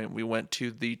one point, we went to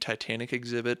the Titanic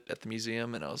exhibit at the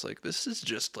museum, and I was like, this is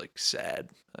just like sad.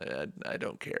 I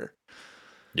don't care.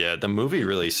 Yeah, the movie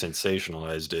really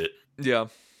sensationalized it. Yeah.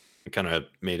 It kind of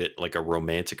made it like a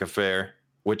romantic affair,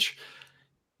 which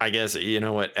I guess,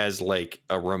 as like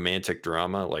a romantic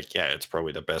drama, like, yeah, it's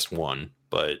probably the best one,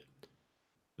 but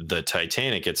the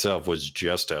Titanic itself was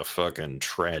just a fucking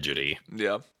tragedy.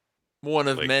 Yeah. One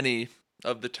of many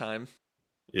of the time.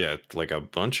 Yeah, like a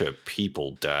bunch of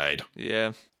people died.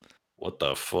 Yeah. What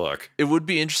the fuck? It would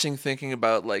be interesting thinking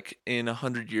about, like, in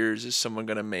 100 years, is someone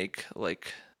going to make,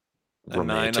 like, a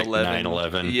romantic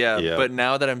 9/11? Yeah, but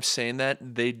now that I'm saying that,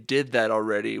 they did that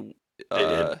already. They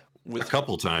did. With a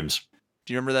couple times.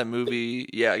 Do you remember that movie?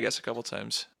 Yeah, I guess a couple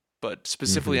times. But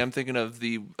specifically, I'm thinking of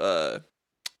the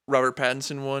Robert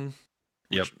Pattinson one.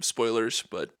 Yep. Spoilers,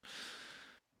 but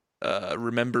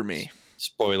Remember Me.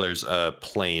 Spoilers, a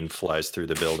plane flies through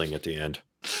the building at the end.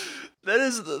 That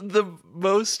is the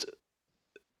most...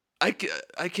 I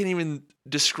can't even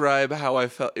describe how I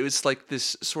felt. It was like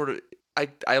this sort of...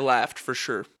 I laughed for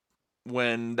sure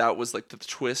when that was like the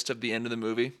twist of the end of the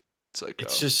movie. It's like...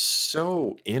 It's just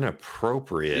so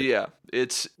inappropriate. Yeah,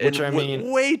 it's... Which, I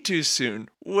mean... Way too soon.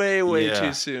 Way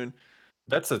too soon.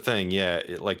 That's the thing, yeah.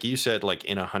 Like you said, like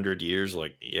in 100 years,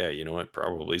 like, yeah, you know what?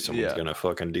 Probably someone's gonna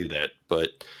fucking do that. But,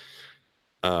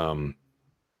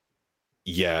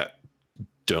 yeah,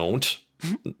 don't.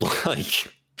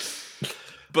 Like...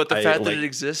 But the fact that it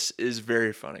exists is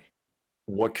very funny.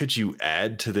 What could you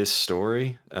add to this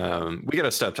story? We got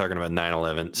to stop talking about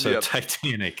 9/11. So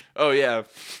Titanic. Oh, yeah.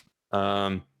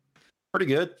 Pretty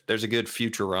good. There's a good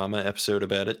Futurama episode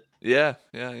about it. Yeah.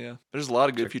 There's a lot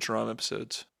of good Futurama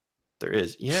episodes. There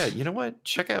is. Yeah, you know what?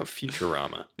 Check out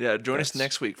Futurama. Yeah, join us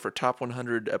next week for top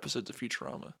 100 episodes of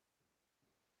Futurama.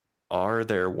 Are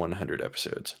there 100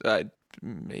 episodes?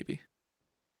 Maybe.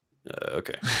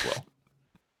 Okay, well.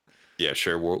 Yeah,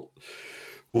 sure.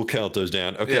 We'll count those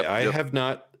down. Okay, I have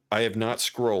not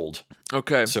scrolled.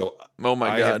 Okay. So oh my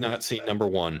God. I have not seen number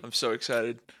 1. I'm so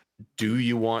excited. Do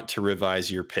you want to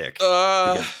revise your pick?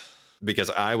 Because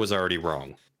I was already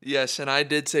wrong. Yes, and I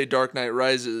did say Dark Knight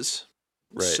Rises.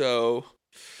 Right. So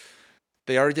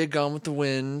they already did Gone with the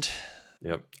Wind.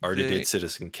 Yep. Already did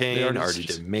Citizen Kane. Already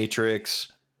did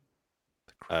Matrix.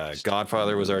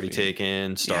 Godfather was already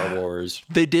taken. Star Wars.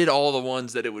 They did all the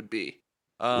ones that it would be.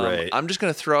 Right. I'm just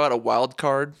going to throw out a wild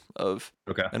card of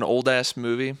an old ass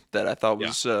movie that I thought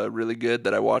was really good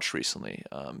that I watched recently.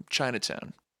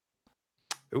 Chinatown.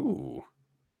 Ooh.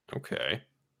 Okay.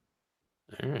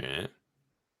 All right.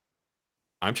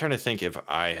 I'm trying to think if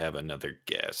I have another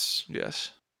guess.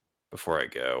 Yes. Before I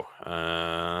go.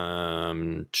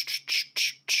 I'm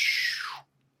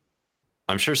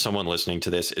sure someone listening to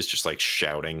this is just like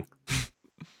shouting.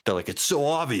 They're like, it's so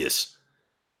obvious.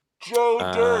 Joe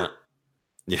Dirt.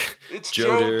 Yeah. It's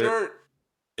Joe Dirt.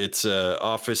 It's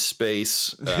Office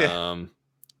Space. God,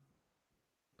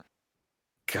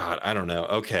 I don't know.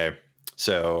 Okay.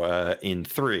 So in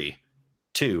 3,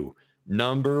 2,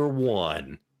 number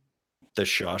 1, The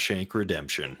Shawshank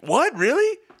Redemption. What?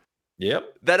 Really?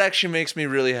 Yep. That actually makes me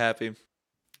really happy.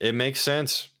 It makes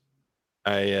sense.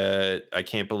 I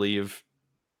can't believe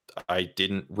I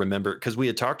didn't remember, because we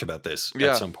had talked about this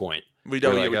at some point. We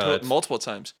don't multiple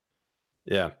times.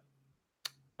 Yeah.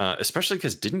 Especially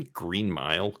because didn't Green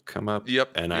Mile come up?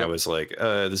 Yep. And I was like,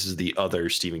 this is the other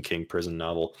Stephen King prison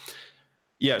novel.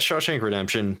 Yeah, Shawshank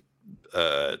Redemption,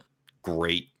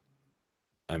 great.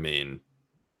 I mean,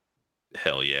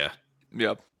 hell yeah.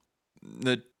 Yep.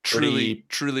 Truly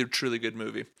good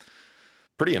movie.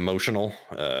 Pretty emotional.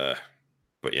 But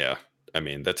yeah, I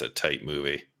mean, that's a tight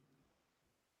movie.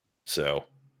 So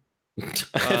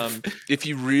if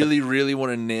you really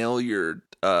want to nail your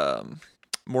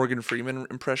Morgan Freeman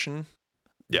impression,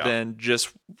 then just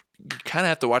you kind of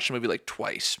have to watch the movie like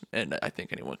twice, and I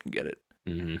think anyone can get it.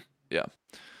 Mm-hmm. Yeah.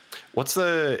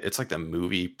 It's like the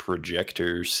movie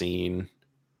projector scene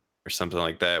or something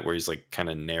like that, where he's like kind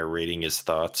of narrating his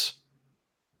thoughts.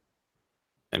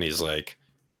 And he's like,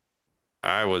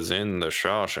 I was in the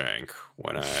Shawshank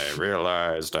when I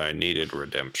realized I needed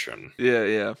redemption.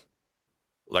 Yeah.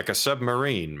 Like a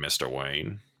submarine, Mr.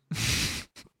 Wayne.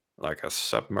 Like a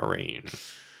submarine.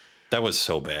 That was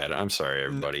so bad. I'm sorry,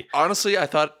 everybody. Honestly, I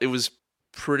thought it was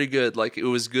pretty good. Like, it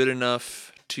was good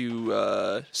enough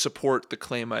to support the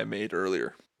claim I made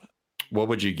earlier. What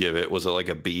would you give it? Was it like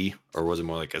a B, or was it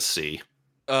more like a C?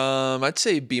 I'd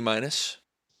say B-.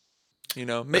 You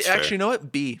know, actually, you know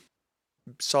what? B.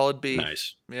 Solid B.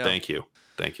 Nice. Yeah. Thank you.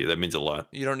 That means a lot.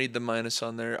 You don't need the minus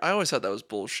on there. I always thought that was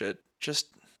bullshit. Just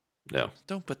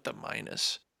don't put the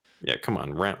minus. Yeah, come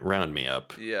on, round me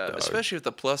up. Yeah, dog. Especially if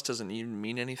the plus doesn't even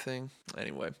mean anything.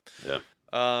 Anyway. Yeah.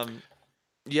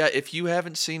 Yeah, if you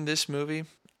haven't seen this movie,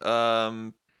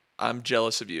 I'm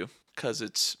jealous of you because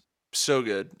it's so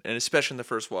good, and especially in the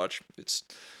first watch, it's.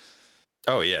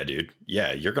 Oh yeah, dude.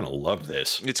 Yeah, you're gonna love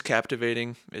this. It's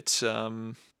captivating. It's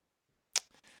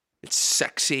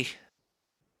sexy.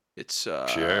 It's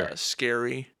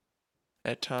scary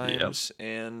at times,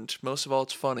 and most of all,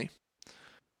 it's funny.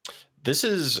 This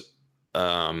is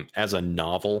as a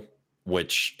novel,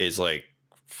 which is like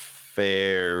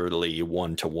fairly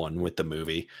 1-to-1 with the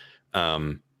movie.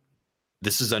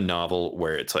 This is a novel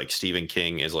where it's like Stephen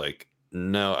King is like,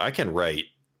 no, I can write.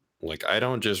 Like, I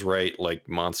don't just write like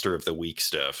Monster of the Week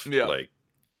stuff. Yeah. Like,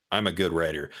 I'm a good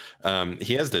writer.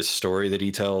 He has this story that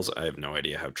he tells. I have no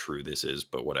idea how true this is,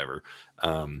 but whatever.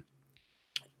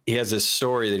 He has this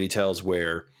story that he tells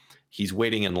where he's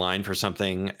waiting in line for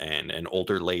something, and an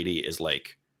older lady is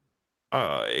like,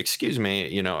 excuse me,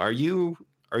 you know, are you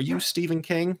Stephen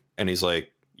King? And he's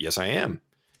like, yes, I am.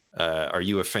 Are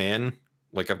you a fan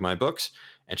like of my books?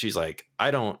 And she's like,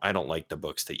 I don't like the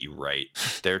books that you write.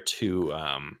 They're too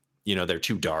they're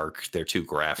too dark, they're too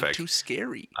graphic, they're too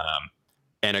scary.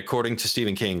 And according to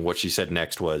Stephen King, what she said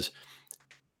next was,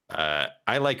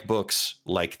 I like books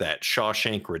like that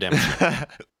Shawshank Redemption.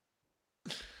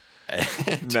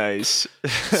 Nice.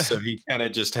 So he kind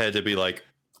of just had to be like,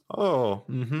 oh,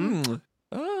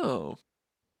 oh,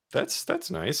 that's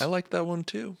nice. I like that one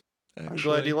too. Actually. I'm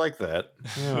glad you like that.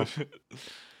 Yeah.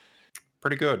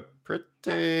 Pretty good. Pretty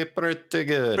good.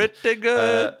 Pretty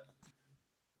good.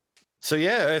 So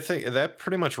yeah, I think that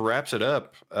pretty much wraps it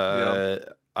up.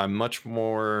 I'm much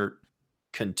more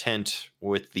content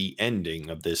with the ending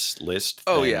of this list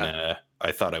than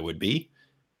I thought I would be.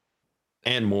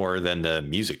 And more than the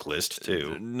music list,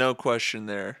 too. No question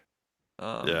there.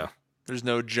 Yeah. There's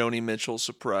no Joni Mitchell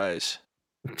surprise.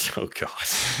 Oh, God.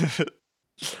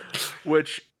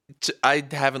 Which, I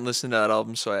haven't listened to that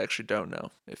album, so I actually don't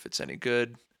know if it's any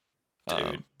good.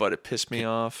 But it pissed me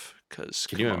off, because...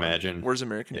 Can you imagine? Where's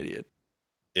American Idiot?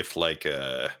 If, like,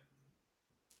 oh,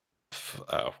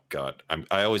 God.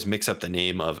 I always mix up the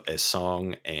name of a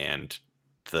song and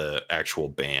the actual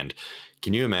band.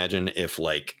 Can you imagine if,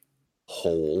 like,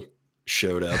 Hole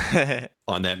showed up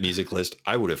on that music list?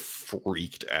 I would have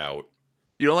freaked out.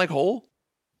 You don't like Hole?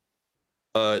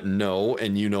 No,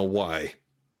 and you know why.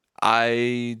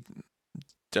 I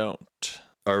don't.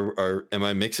 Am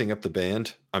I mixing up the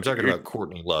band? I'm talking about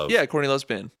Courtney Love. Yeah, Courtney Love's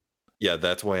band. Yeah,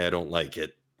 that's why I don't like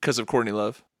it. Because of Courtney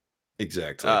Love.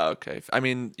 Exactly. Okay. I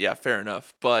mean, yeah, fair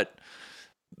enough. But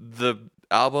the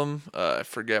album, I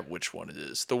forget which one it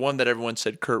is. The one that everyone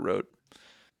said Kurt wrote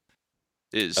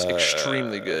is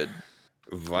extremely good.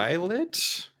 Violet?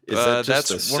 Is that just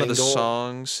that's one of the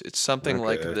songs. It's something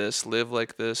like this. Live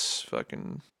like this.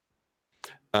 Fucking.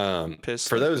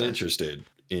 For those interested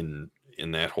in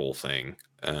that whole thing,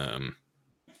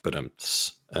 but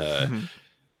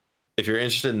if you're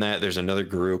interested in that, there's another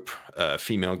group,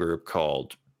 female group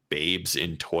called Babes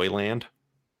in Toyland.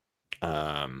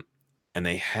 And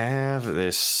they have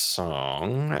this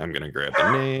song. I'm gonna grab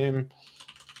the name.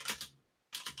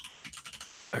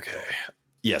 Okay.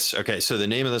 Yes. Okay. So the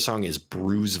name of the song is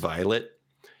Bruise Violet,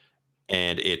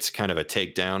 and it's kind of a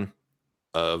takedown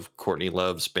of Courtney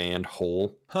Love's band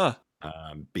Hole. Huh.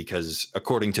 Because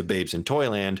according to Babes in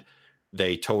Toyland,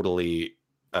 they totally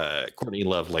Courtney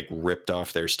Love like ripped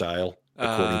off their style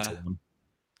according to them.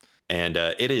 And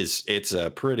it's a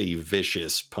pretty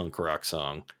vicious punk rock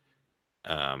song.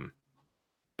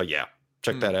 But yeah,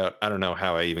 check that out. I don't know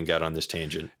how I even got on this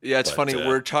tangent. Yeah, it's funny.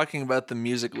 We're talking about the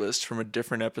music list from a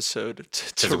different episode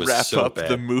to wrap up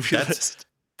the movie list.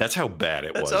 That's how bad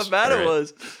it was. That's how bad it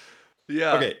was.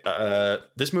 Yeah. Okay.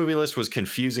 This movie list was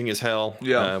confusing as hell.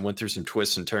 Yeah. Went through some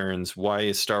twists and turns. Why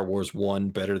is Star Wars 1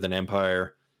 better than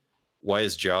Empire? Why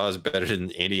is Jaws better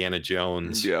than Indiana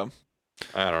Jones? Yeah.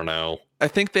 I don't know. I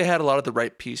think they had a lot of the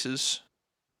right pieces.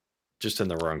 Just in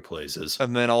the wrong places.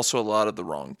 And then also a lot of the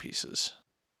wrong pieces.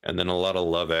 And then a lot of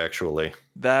Love Actually.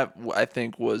 That, I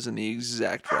think, was in the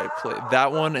exact right place.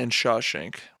 That one and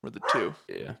Shawshank were the two.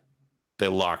 Yeah. They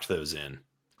locked those in.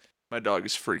 My dog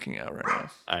is freaking out right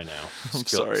now. I know. I'm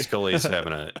sorry. Scully's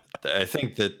having I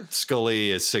think that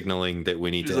Scully is signaling that we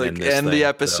need to end this end the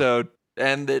episode. So.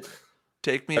 End it.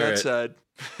 Take me outside.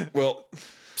 Well,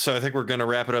 so I think we're going to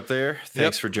wrap it up there.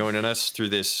 Thanks for joining us through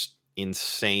this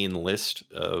insane list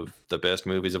of the best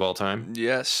movies of all time.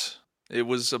 Yes. It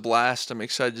was a blast. I'm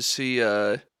excited to see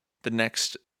the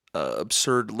next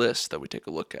absurd list that we take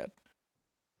a look at.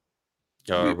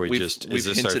 Is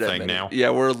this our thing now? Yeah,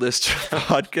 we're a list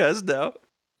podcast now.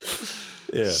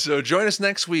 Yeah. So join us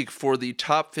next week for the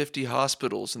top 50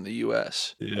 hospitals in the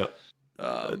U.S. Yeah.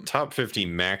 Top 50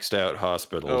 maxed out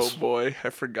hospitals. Oh boy,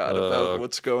 I forgot about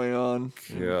what's going on.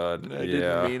 God, I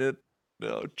didn't mean it.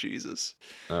 No, Jesus.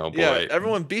 Oh boy. Yeah,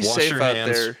 everyone be safe out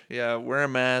there. Yeah, wear a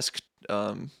mask.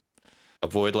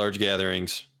 Avoid large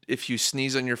gatherings. If you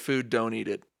sneeze on your food, don't eat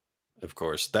it. Of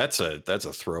course. That's a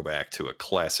throwback to a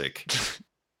classic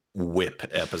Whip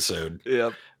episode.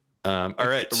 Yep. All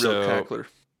right. A real cackler.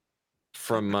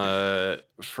 From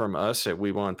us at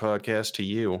We Want Podcast to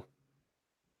you,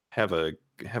 have a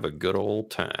good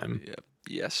old time. Yep.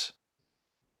 Yes.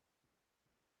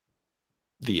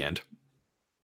 The end.